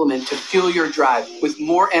supplement to fuel your drive with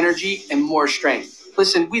more energy and more strength.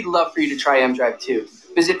 Listen, we'd love for you to try M-Drive too.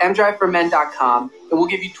 Visit mdriveformen.com and we'll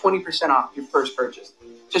give you 20% off your first purchase.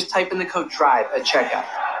 Just type in the code DRIVE at checkout.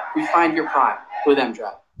 Refine your prime with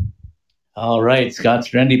M-Drive. All right, Scott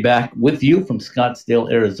Strandy back with you from Scottsdale,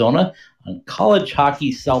 Arizona on College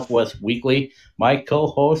Hockey Southwest Weekly. My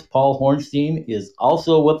co-host, Paul Hornstein, is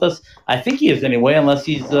also with us. I think he is anyway, unless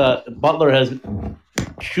he's Butler has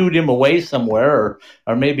shooed him away somewhere,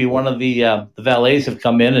 or maybe one of the valets have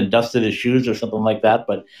come in and dusted his shoes or something like that.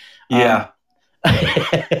 But yeah,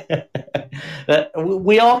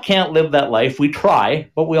 we all can't live that life. We try,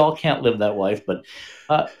 but we all can't live that life. But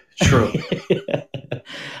true.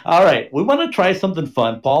 All right, we want to try something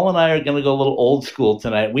fun. Paul and I are going to go a little old school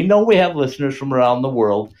tonight. We know we have listeners from around the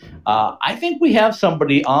world. I think we have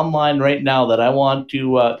somebody online right now that I want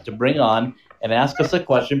to bring on and ask us a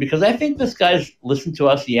question, because I think this guy's listened to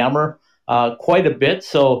us yammer quite a bit.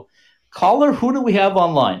 So, caller, who do we have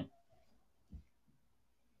online?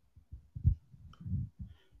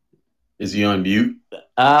 Is he on mute?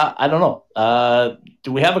 I don't know.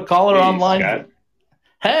 Do we have a caller online? Scott.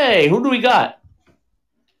 Hey, who do we got?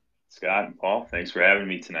 Scott and Paul, thanks for having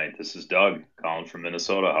me tonight. This is Doug calling from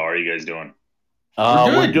Minnesota. How are you guys doing?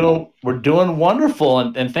 We're doing wonderful,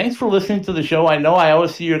 and thanks for listening to the show. I know I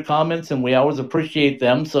always see your comments, and we always appreciate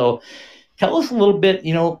them. So, tell us a little bit.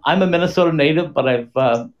 I'm a Minnesota native, but I've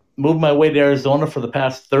moved my way to Arizona for the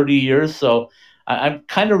past 30 years, so I'm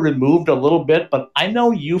kind of removed a little bit. But I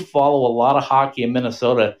know you follow a lot of hockey in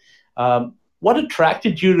Minnesota. What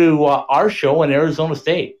attracted you to our show in Arizona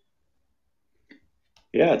State?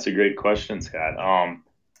 Yeah, it's a great question, Scott.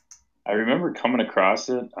 I remember coming across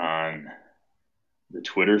it on the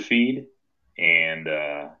Twitter feed, and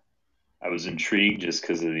I was intrigued just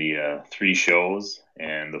because of the 3 shows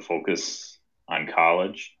and the focus on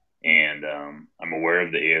college. And I'm aware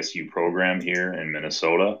of the ASU program here in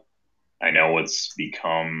Minnesota. I know it's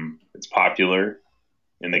popular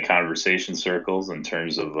in the conversation circles in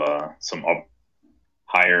terms of some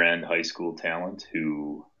higher end high school talent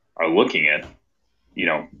who are looking at,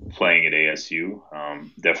 playing at ASU.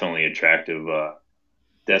 Definitely attractive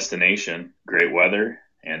destination, great weather,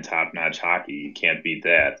 and top-notch hockey. You can't beat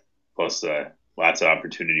that. Plus, lots of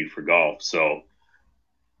opportunity for golf. So,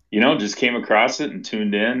 just came across it and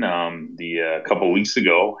tuned in a couple weeks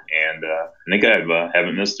ago, and I think I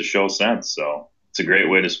haven't missed a show since. So it's a great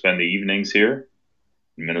way to spend the evenings here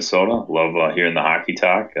in Minnesota. Love hearing the hockey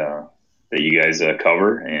talk that you guys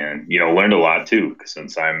cover, and learned a lot too.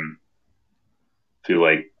 Since feel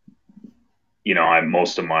like I'm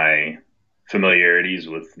most of my familiarities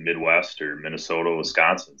with Midwest or Minnesota,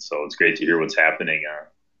 Wisconsin. So it's great to hear what's happening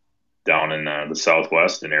down in the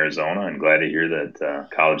Southwest in Arizona, and glad to hear that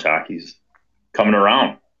college hockey's coming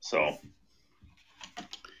around. So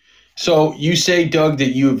you say, Doug,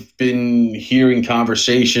 that you've been hearing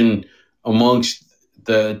conversation amongst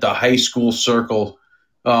the high school circle.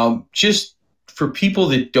 Just for people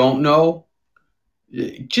that don't know,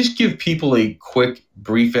 just give people a quick,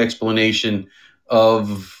 brief explanation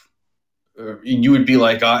of, you would be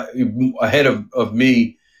like ahead of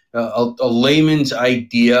me, a layman's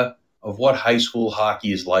idea of what high school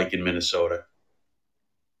hockey is like in Minnesota.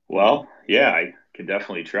 Well, yeah, I could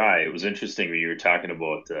definitely try. It was interesting when you were talking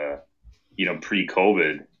about,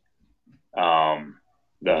 pre-COVID.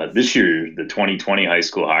 This year, the 2020 high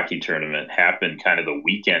school hockey tournament happened kind of the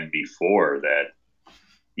weekend before that,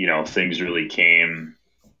 things really came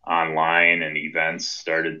online and events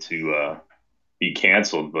started to be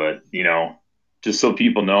canceled. But, just so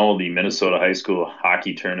people know, the Minnesota high school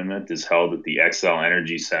hockey tournament is held at the Xcel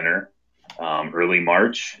Energy Center early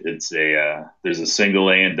March. It's there's a single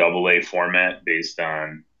A and double A format based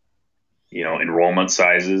on, enrollment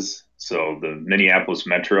sizes. So the Minneapolis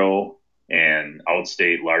Metro and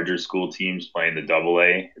outstate larger school teams playing the double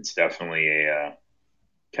A. It's definitely a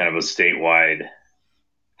kind of a statewide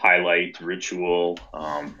highlight ritual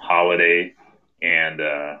holiday, and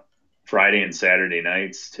Friday and Saturday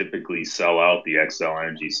nights typically sell out the Xcel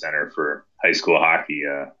Energy Center for high school hockey.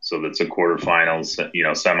 So that's a quarterfinals,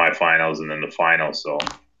 semifinals, and then the final. So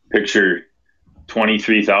picture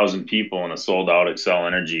 23,000 people in a sold out Xcel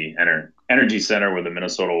Energy Center where the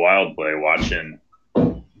Minnesota Wild play, watching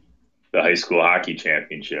the high school hockey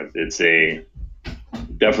championship. It's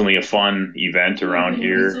definitely a fun event around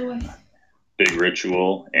here. Big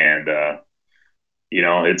ritual, and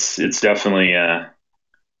it's definitely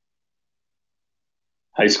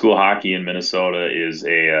high school hockey in Minnesota is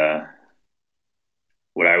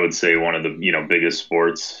what I would say one of the biggest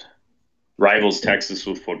sports. Rivals Texas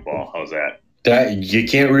with football. How's that? That you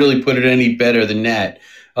can't really put it any better than that.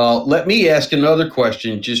 Let me ask another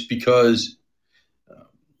question, just because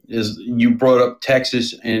as you brought up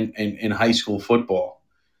Texas and high school football.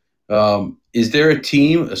 Is there a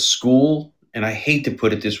team, a school, and I hate to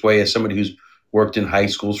put it this way as somebody who's worked in high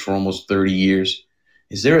schools for almost 30 years,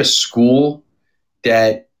 is there a school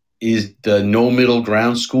that is the no middle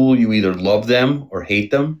ground school? You either love them or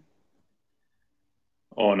hate them?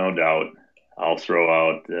 Oh, no doubt. I'll throw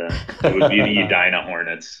out it would be the Edina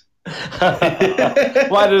Hornets.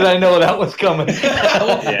 Why did I know that was coming?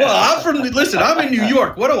 Well, I'm in New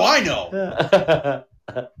York. What do I know?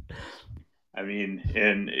 I mean,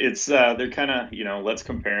 and it's they're kind of, let's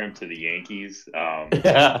compare them to the Yankees.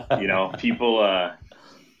 People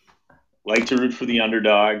like to root for the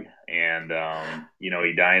underdog, and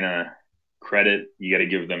Edina, credit, you got to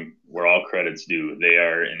give them where all credit's due. They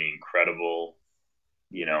are an incredible,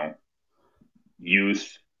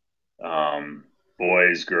 youth,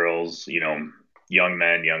 boys, girls, young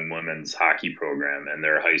men, young women's hockey program, and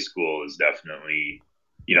their high school is definitely,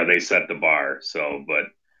 they set the bar. So, but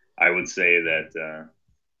I would say that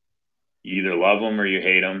you either love them or you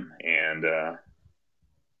hate them, and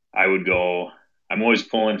I'm always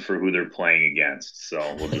pulling for who they're playing against, so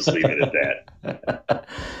we'll just leave it at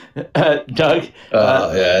that. Doug?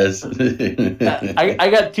 Yes. I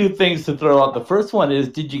got two things to throw out. The first one is,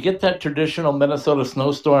 did you get that traditional Minnesota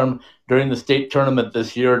snowstorm during the state tournament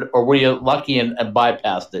this year, or were you lucky and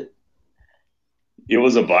bypassed it? It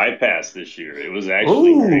was a bypass this year. It was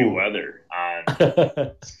actually great weather.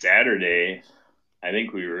 On Saturday, I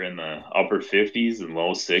think we were in the upper 50s and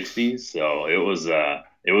low 60s, so it was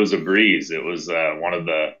a breeze. It was one of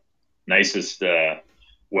the nicest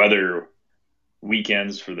weather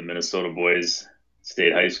weekends for the Minnesota Boys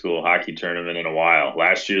State High School Hockey Tournament in a while.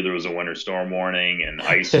 Last year there was a winter storm warning and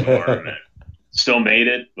ice storm, and still made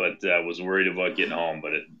it, but was worried about getting home.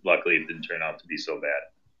 But luckily it didn't turn out to be so bad.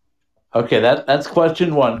 Okay, that's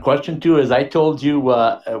question one. Question two is, I told you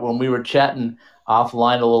when we were chatting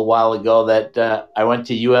offline a little while ago that I went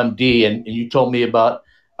to UMD, and you told me about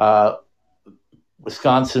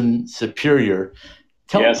Wisconsin Superior.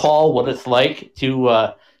 Tell Paul what it's like to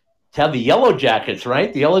have the Yellow Jackets,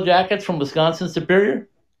 right? The Yellow Jackets from Wisconsin Superior?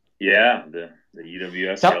 Yeah, the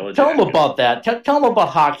UWS Tell Yellow them Jackets. about that. Tell them about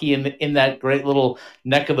hockey in that great little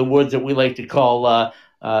neck of the woods that we like to call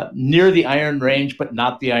near the Iron Range, but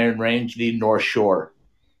not the Iron Range, the North Shore.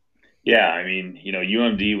 Yeah, I mean,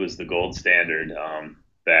 UMD was the gold standard.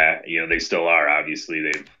 That they still are. Obviously,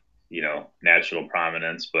 they've national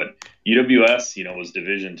prominence, but UWS was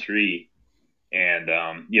Division III, and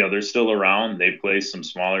they're still around. They play some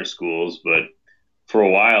smaller schools, but for a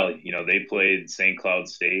while, they played St. Cloud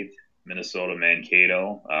State, Minnesota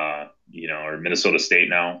Mankato, or Minnesota State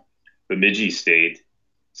now, Bemidji State.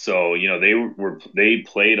 So they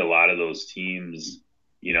played a lot of those teams,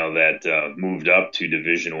 that moved up to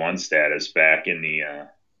Division I status back in the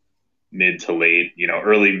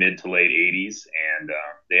early mid to late 80s, and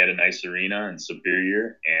they had a nice arena in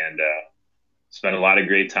Superior, and spent a lot of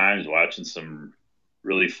great times watching some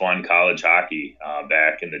really fun college hockey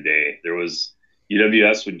back in the day. There was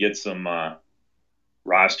UWS would get some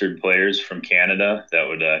rostered players from Canada that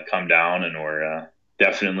would come down and were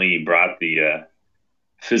definitely brought the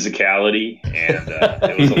physicality, and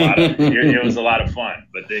it was a lot of fun.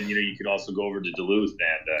 But then you could also go over to Duluth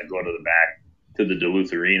and go to the back to the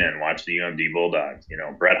Duluth Arena and watch the UMD Bulldogs.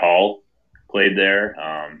 Brett Hall played there.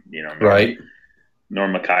 Right.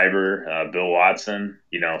 Norm McIver, Bill Watson,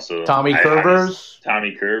 so Tommy Curvers.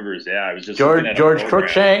 Tommy Curvers, yeah. I was just George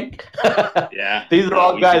Cruikshank. Yeah. These are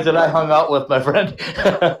all guys that I hung out with, my friend.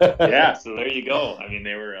 Yeah, so there you go. I mean,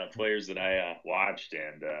 they were players that I watched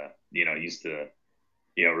and, used to,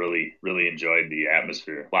 really, really enjoyed the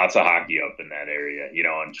atmosphere. Lots of hockey up in that area,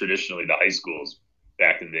 and traditionally the high schools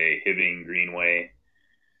back in the day, Hibbing, Greenway,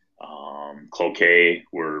 Cloquet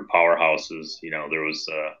were powerhouses. There was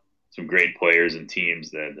some great players and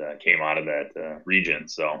teams that came out of that region.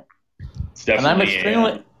 So it's definitely.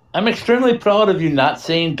 And I'm extremely proud of you not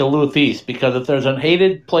saying Duluth East, because if there's a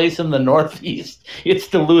hated place in the Northeast, it's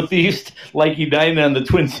Duluth East, like Edina and the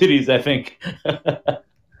Twin Cities, I think.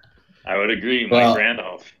 I would agree. Mike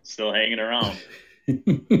Randolph still hanging around.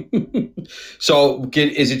 So,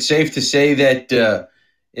 is it safe to say that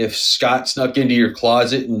if Scott snuck into your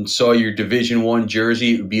closet and saw your Division I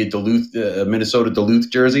jersey, it would be a Minnesota Duluth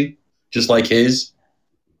jersey, just like his?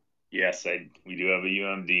 Yes, we do have a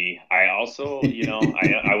UMD. I also,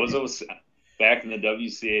 I was back in the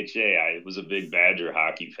WCHA. I was a big Badger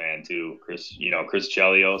hockey fan too. Chris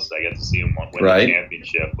Chelios. I got to see him win the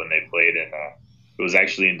championship when they played in. It was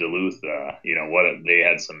actually in Duluth. They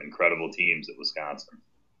had some incredible teams at Wisconsin.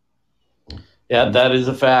 Yeah, that is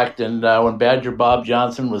a fact. And when Badger Bob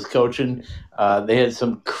Johnson was coaching, they had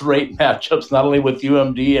some great matchups, not only with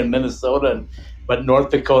UMD and Minnesota, but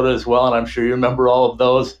North Dakota as well. And I'm sure you remember all of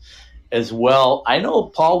those as well. I know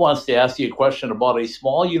Paul wants to ask you a question about a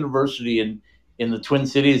small university in the Twin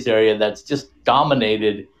Cities area that's just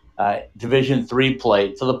dominated Division III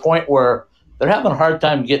play to the point where they're having a hard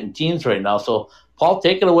time getting teams right now. So, Paul,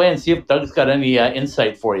 take it away and see if Doug's got any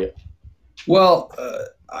insight for you. Well,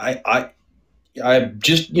 I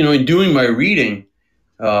just, in doing my reading,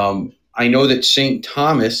 I know that St.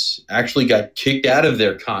 Thomas actually got kicked out of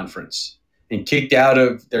their conference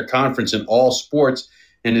in all sports,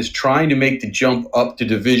 and is trying to make the jump up to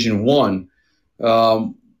Division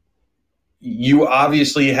I. You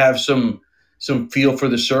obviously have some feel for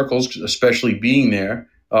the circles, especially being there.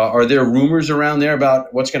 Are there rumors around there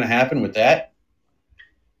about what's going to happen with that?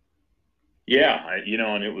 Yeah,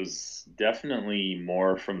 and it was definitely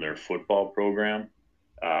more from their football program.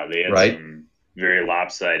 They had some very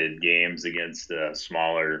lopsided games against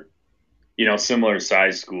smaller, similar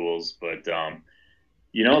size schools. But,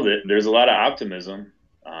 there's a lot of optimism,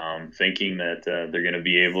 thinking that they're going to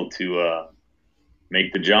be able to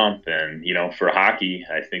make the jump. And, for hockey,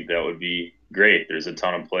 I think that would be great. There's a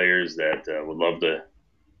ton of players that would love to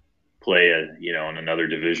play, in another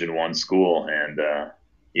Division I school. And,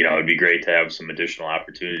 it'd be great to have some additional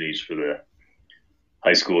opportunities for the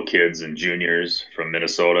high school kids and juniors from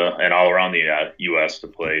Minnesota and all around the U.S. to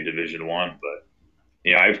play Division I. But,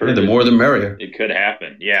 I've heard the more the merrier. It could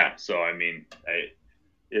happen. Yeah. So, I mean,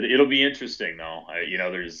 it'll be interesting though.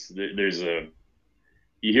 There's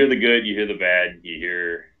you hear the good, you hear the bad, you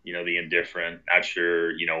hear, the indifferent. Not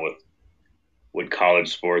sure, what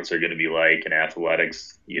college sports are going to be like in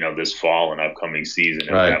athletics, this fall and upcoming season.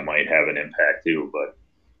 And that might have an impact too. But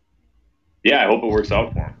yeah, I hope it works out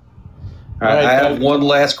for them. All right, I have one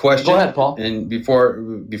last question. Go ahead, Paul. And before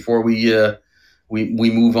we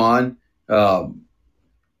move on,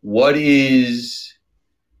 what is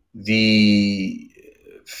the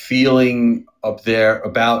feeling up there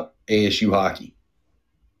about ASU hockey?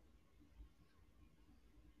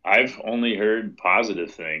 I've only heard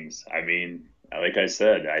positive things. I mean, like I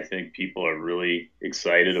said, I think people are really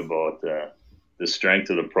excited about the strength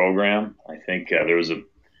of the program. I think there was a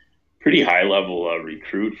pretty high level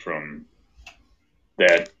recruit from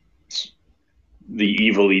the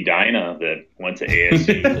evil Edina that went to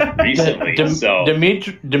ASU recently.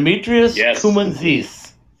 Demetrius yes.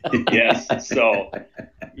 Kumanzis. Yes. So,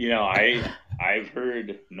 I've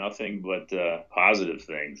heard nothing but positive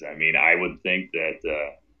things. I mean, I would think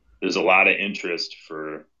that there's a lot of interest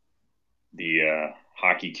for the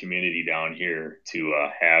hockey community down here to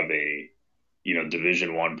have a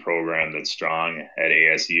Division I program that's strong at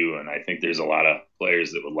ASU, and I think there's a lot of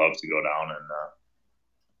players that would love to go down and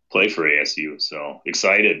play for ASU. So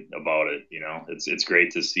excited about it. It's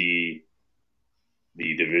great to see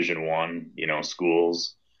the Division I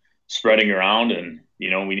schools spreading around, and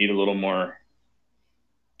we need a little more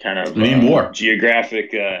kind of more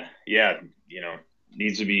geographic.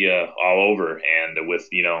 Needs to be all over, and with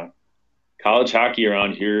college hockey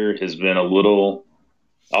around here has been a little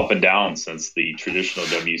up and down since the traditional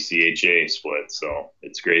WCHA split. So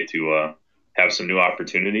it's great to have some new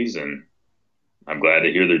opportunities, and I'm glad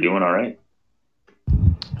to hear they're doing all right.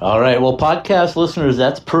 All right. Well, podcast listeners,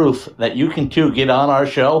 that's proof that you can too get on our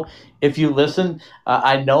show if you listen.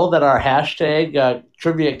 I know that our hashtag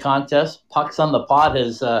trivia contest, Pucks on the Pod,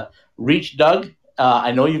 has reached Doug.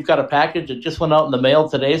 I know you've got a package that just went out in the mail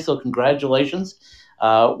today, so congratulations.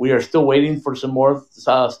 We are still waiting for some more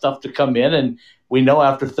stuff to come in, and we know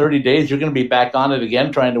after 30 days you're going to be back on it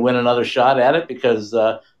again trying to win another shot at it, because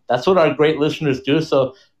that's what our great listeners do.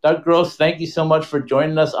 So, Doug Gross, thank you so much for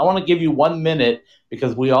joining us. I want to give you 1 minute,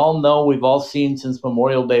 because we all know, we've all seen since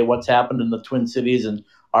Memorial Day what's happened in the Twin Cities, and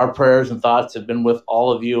our prayers and thoughts have been with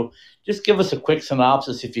all of you. Just give us a quick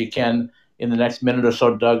synopsis, if you can, in the next minute or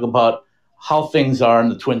so, Doug, about how things are in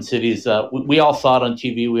the Twin Cities. We all saw it on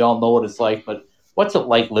TV. We all know what it's like, but what's it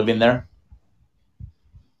like living there?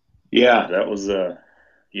 Yeah, that was,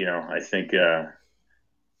 I think,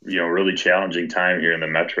 really challenging time here in the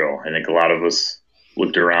Metro. I think a lot of us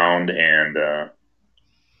looked around and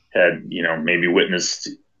had, maybe witnessed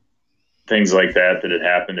things like that had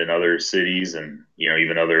happened in other cities and,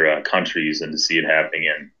 even other countries, and to see it happening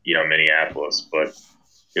in, Minneapolis. But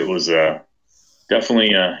it was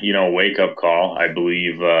definitely a wake-up call. I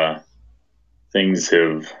believe things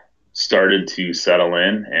have started to settle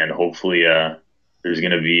in, and hopefully there's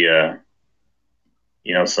going to be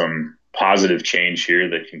some positive change here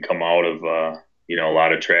that can come out of a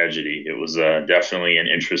lot of tragedy. It was definitely an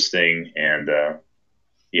interesting and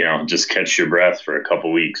just catch your breath for a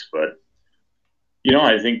couple weeks. But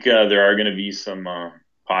I think there are going to be some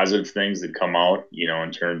positive things that come out,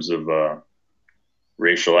 in terms of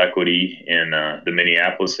racial equity in the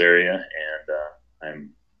Minneapolis area, and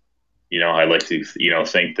I'd like to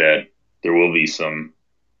think that there will be some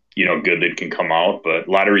good that can come out, but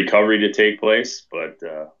a lot of recovery to take place. But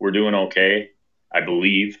we're doing okay, I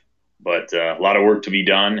believe, but a lot of work to be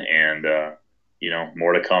done, and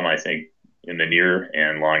more to come, I think, in the near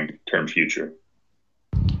and long-term future.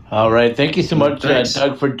 All right. Thank you so much,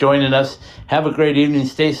 Doug, for joining us. Have a great evening.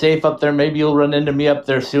 Stay safe up there. Maybe you'll run into me up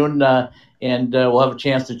there soon, and we'll have a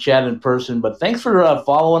chance to chat in person. But thanks for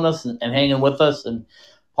following us and hanging with us. And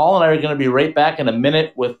Paul and I are going to be right back in a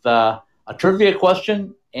minute with a trivia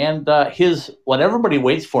question and his, what everybody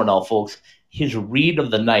waits for now, folks, his read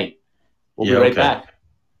of the night. We'll be right back.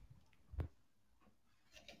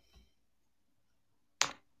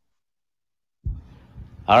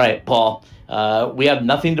 All right, Paul. We have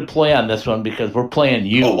nothing to play on this one because we're playing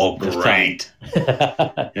you. Oh, this great!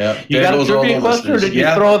 Yeah, you got a trivia question, or did you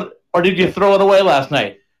throw it? Or did you throw it away last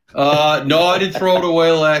night? No, I didn't throw it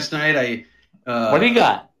away last night. What do you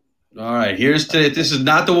got? All right, here's today. This is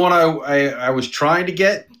not the one I was trying to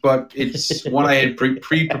get, but it's one I had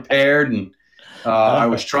pre-prepared, and I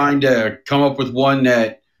was trying to come up with one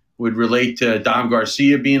that would relate to Dom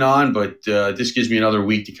Garcia being on, but this gives me another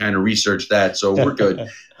week to kind of research that, so we're good.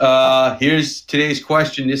 Here's today's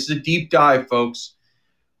question. This is a deep dive, folks.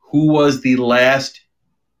 Who was the last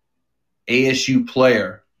ASU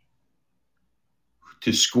player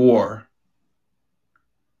to score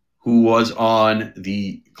who was on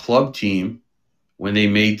the club team when they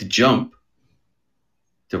made the jump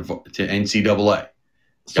to NCAA?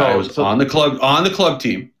 Guy was on the club team. On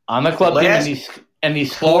the club team, and he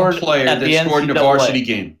scored player at the scored in a varsity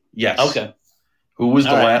game. Yes. Okay. Who was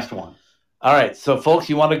the last one? All right. So, folks,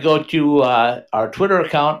 you want to go to our Twitter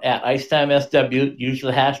account at IcetimeSW. Use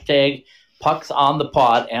the hashtag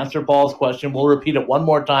PucksOnThePod. Answer Paul's question. We'll repeat it one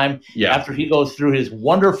more time after he goes through his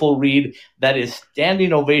wonderful read that is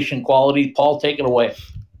standing ovation quality. Paul, take it away.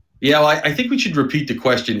 Yeah, well, I think we should repeat the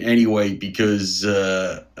question anyway because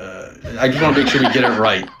I just want to make sure we get it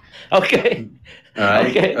right. Okay. All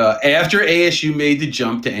right. Okay. After ASU made the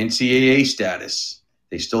jump to NCAA status,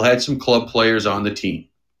 they still had some club players on the team.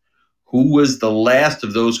 Who was the last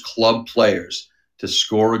of those club players to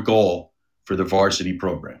score a goal for the varsity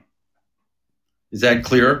program? Is that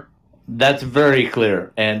clear? That's very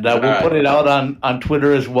clear. And we'll put it out on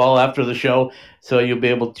Twitter as well after the show, so you'll be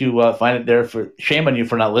able to find it there. Shame on you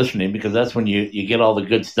for not listening, because that's when you get all the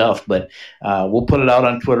good stuff. But we'll put it out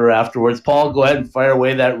on Twitter afterwards. Paul, go ahead and fire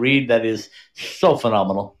away that read. That is so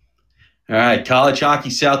phenomenal. All right. College Hockey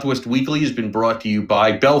Southwest Weekly has been brought to you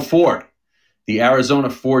by Bell Ford. The Arizona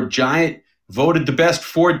Ford Giant, voted the best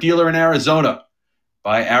Ford dealer in Arizona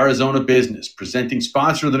by Arizona Business. Presenting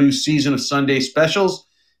sponsor of the new season of Sunday Specials.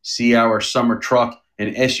 See our summer truck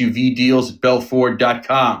and SUV deals at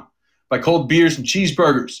bellford.com. By Cold Beers and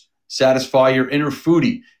Cheeseburgers. Satisfy your inner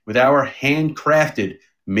foodie with our handcrafted,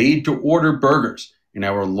 made-to-order burgers in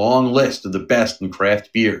our long list of the best in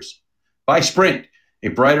craft beers. By Sprint, a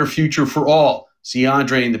brighter future for all. See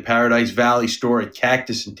Andre in the Paradise Valley store at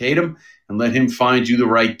Cactus and Tatum and let him find you the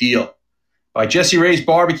right deal. By Jesse Ray's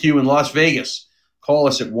Barbecue in Las Vegas. Call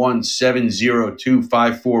us at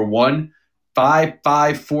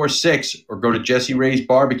 1-702-541-5546 or go to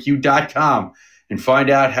jesseraysbarbecue.com and find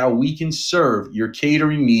out how we can serve your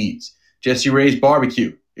catering needs. Jesse Ray's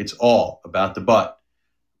Barbecue. It's all about the butt.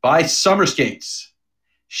 By Summer Skates.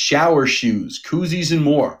 Shower shoes, koozies, and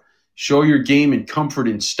more. Show your game in comfort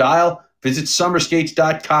and style. Visit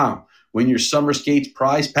summerskates.com. Win your Summer Skates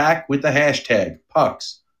prize pack with the hashtag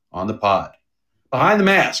 #PucksOnThePod. Behind the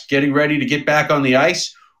Mask, getting ready to get back on the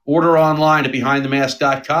ice? Order online at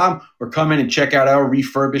BehindTheMask.com or come in and check out our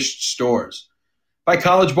refurbished stores. By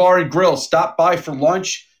College Bar and Grill, stop by for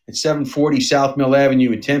lunch at 740 South Mill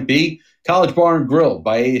Avenue in Tempe. College Bar and Grill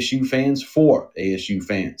by ASU fans for ASU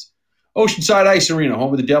fans. Oceanside Ice Arena,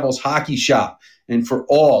 home of the Devils Hockey Shop, and for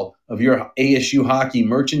all of your ASU hockey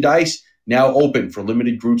merchandise, now open for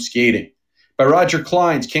limited group skating. By Roger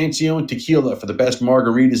Klein's Cancion Tequila for the best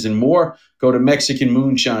margaritas and more, go to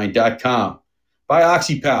MexicanMoonshine.com. By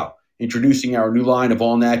OxyPow, introducing our new line of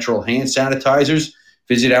all-natural hand sanitizers.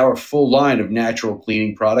 Visit our full line of natural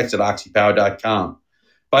cleaning products at OxyPow.com.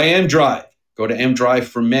 By M-Drive, go to M-Drive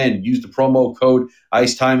for Men. Use the promo code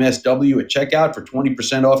ICETIMESW at checkout for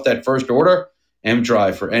 20% off that first order.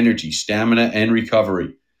 M-Drive for energy, stamina, and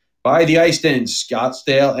recovery. By the Ice Den,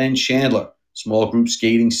 Scottsdale and Chandler. Small group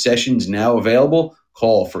skating sessions now available.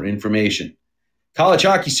 Call for information. College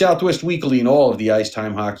Hockey Southwest Weekly and all of the Ice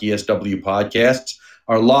Time Hockey SW podcasts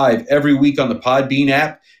are live every week on the Podbean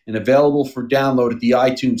app and available for download at the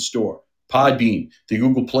iTunes Store, Podbean, the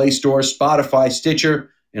Google Play Store, Spotify, Stitcher,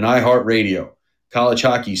 and iHeartRadio. College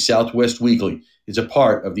Hockey Southwest Weekly is a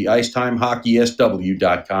part of the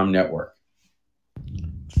IcetimeHockeySW.com network.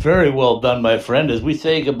 Very well done, my friend. As we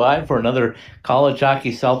say goodbye for another College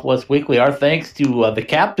Hockey Southwest Weekly, our thanks to the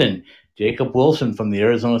captain, Jacob Wilson from the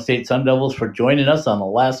Arizona State Sun Devils, for joining us on the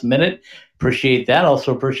last minute. Appreciate that.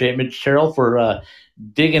 Also appreciate Mitch Terrell for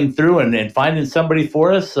digging through and finding somebody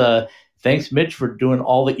for us. Thanks, Mitch, for doing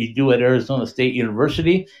all that you do at Arizona State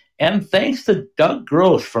University. And thanks to Doug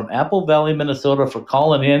Gross from Apple Valley, Minnesota, for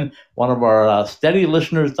calling in, one of our steady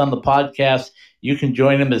listeners on the podcast. You can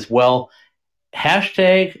join him as well.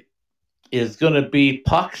 Hashtag is going to be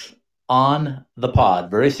Pucks on the Pod.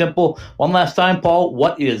 Very simple. One last time, Paul,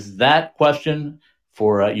 what is that question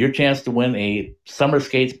for your chance to win a Summer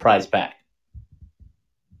Skates prize pack?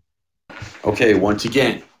 Okay, once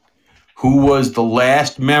again, who was the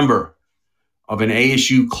last member of an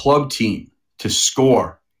ASU club team to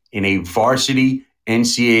score in a varsity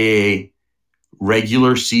NCAA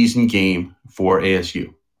regular season game for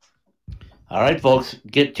ASU? All right, folks,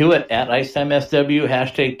 get to it at IcetimeSW,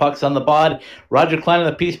 hashtag Pucks on the Pod. Roger Klein and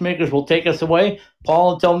the Peacemakers will take us away.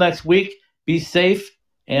 Paul, until next week, be safe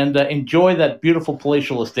and enjoy that beautiful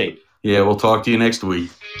palatial estate. Yeah, we'll talk to you next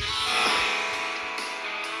week.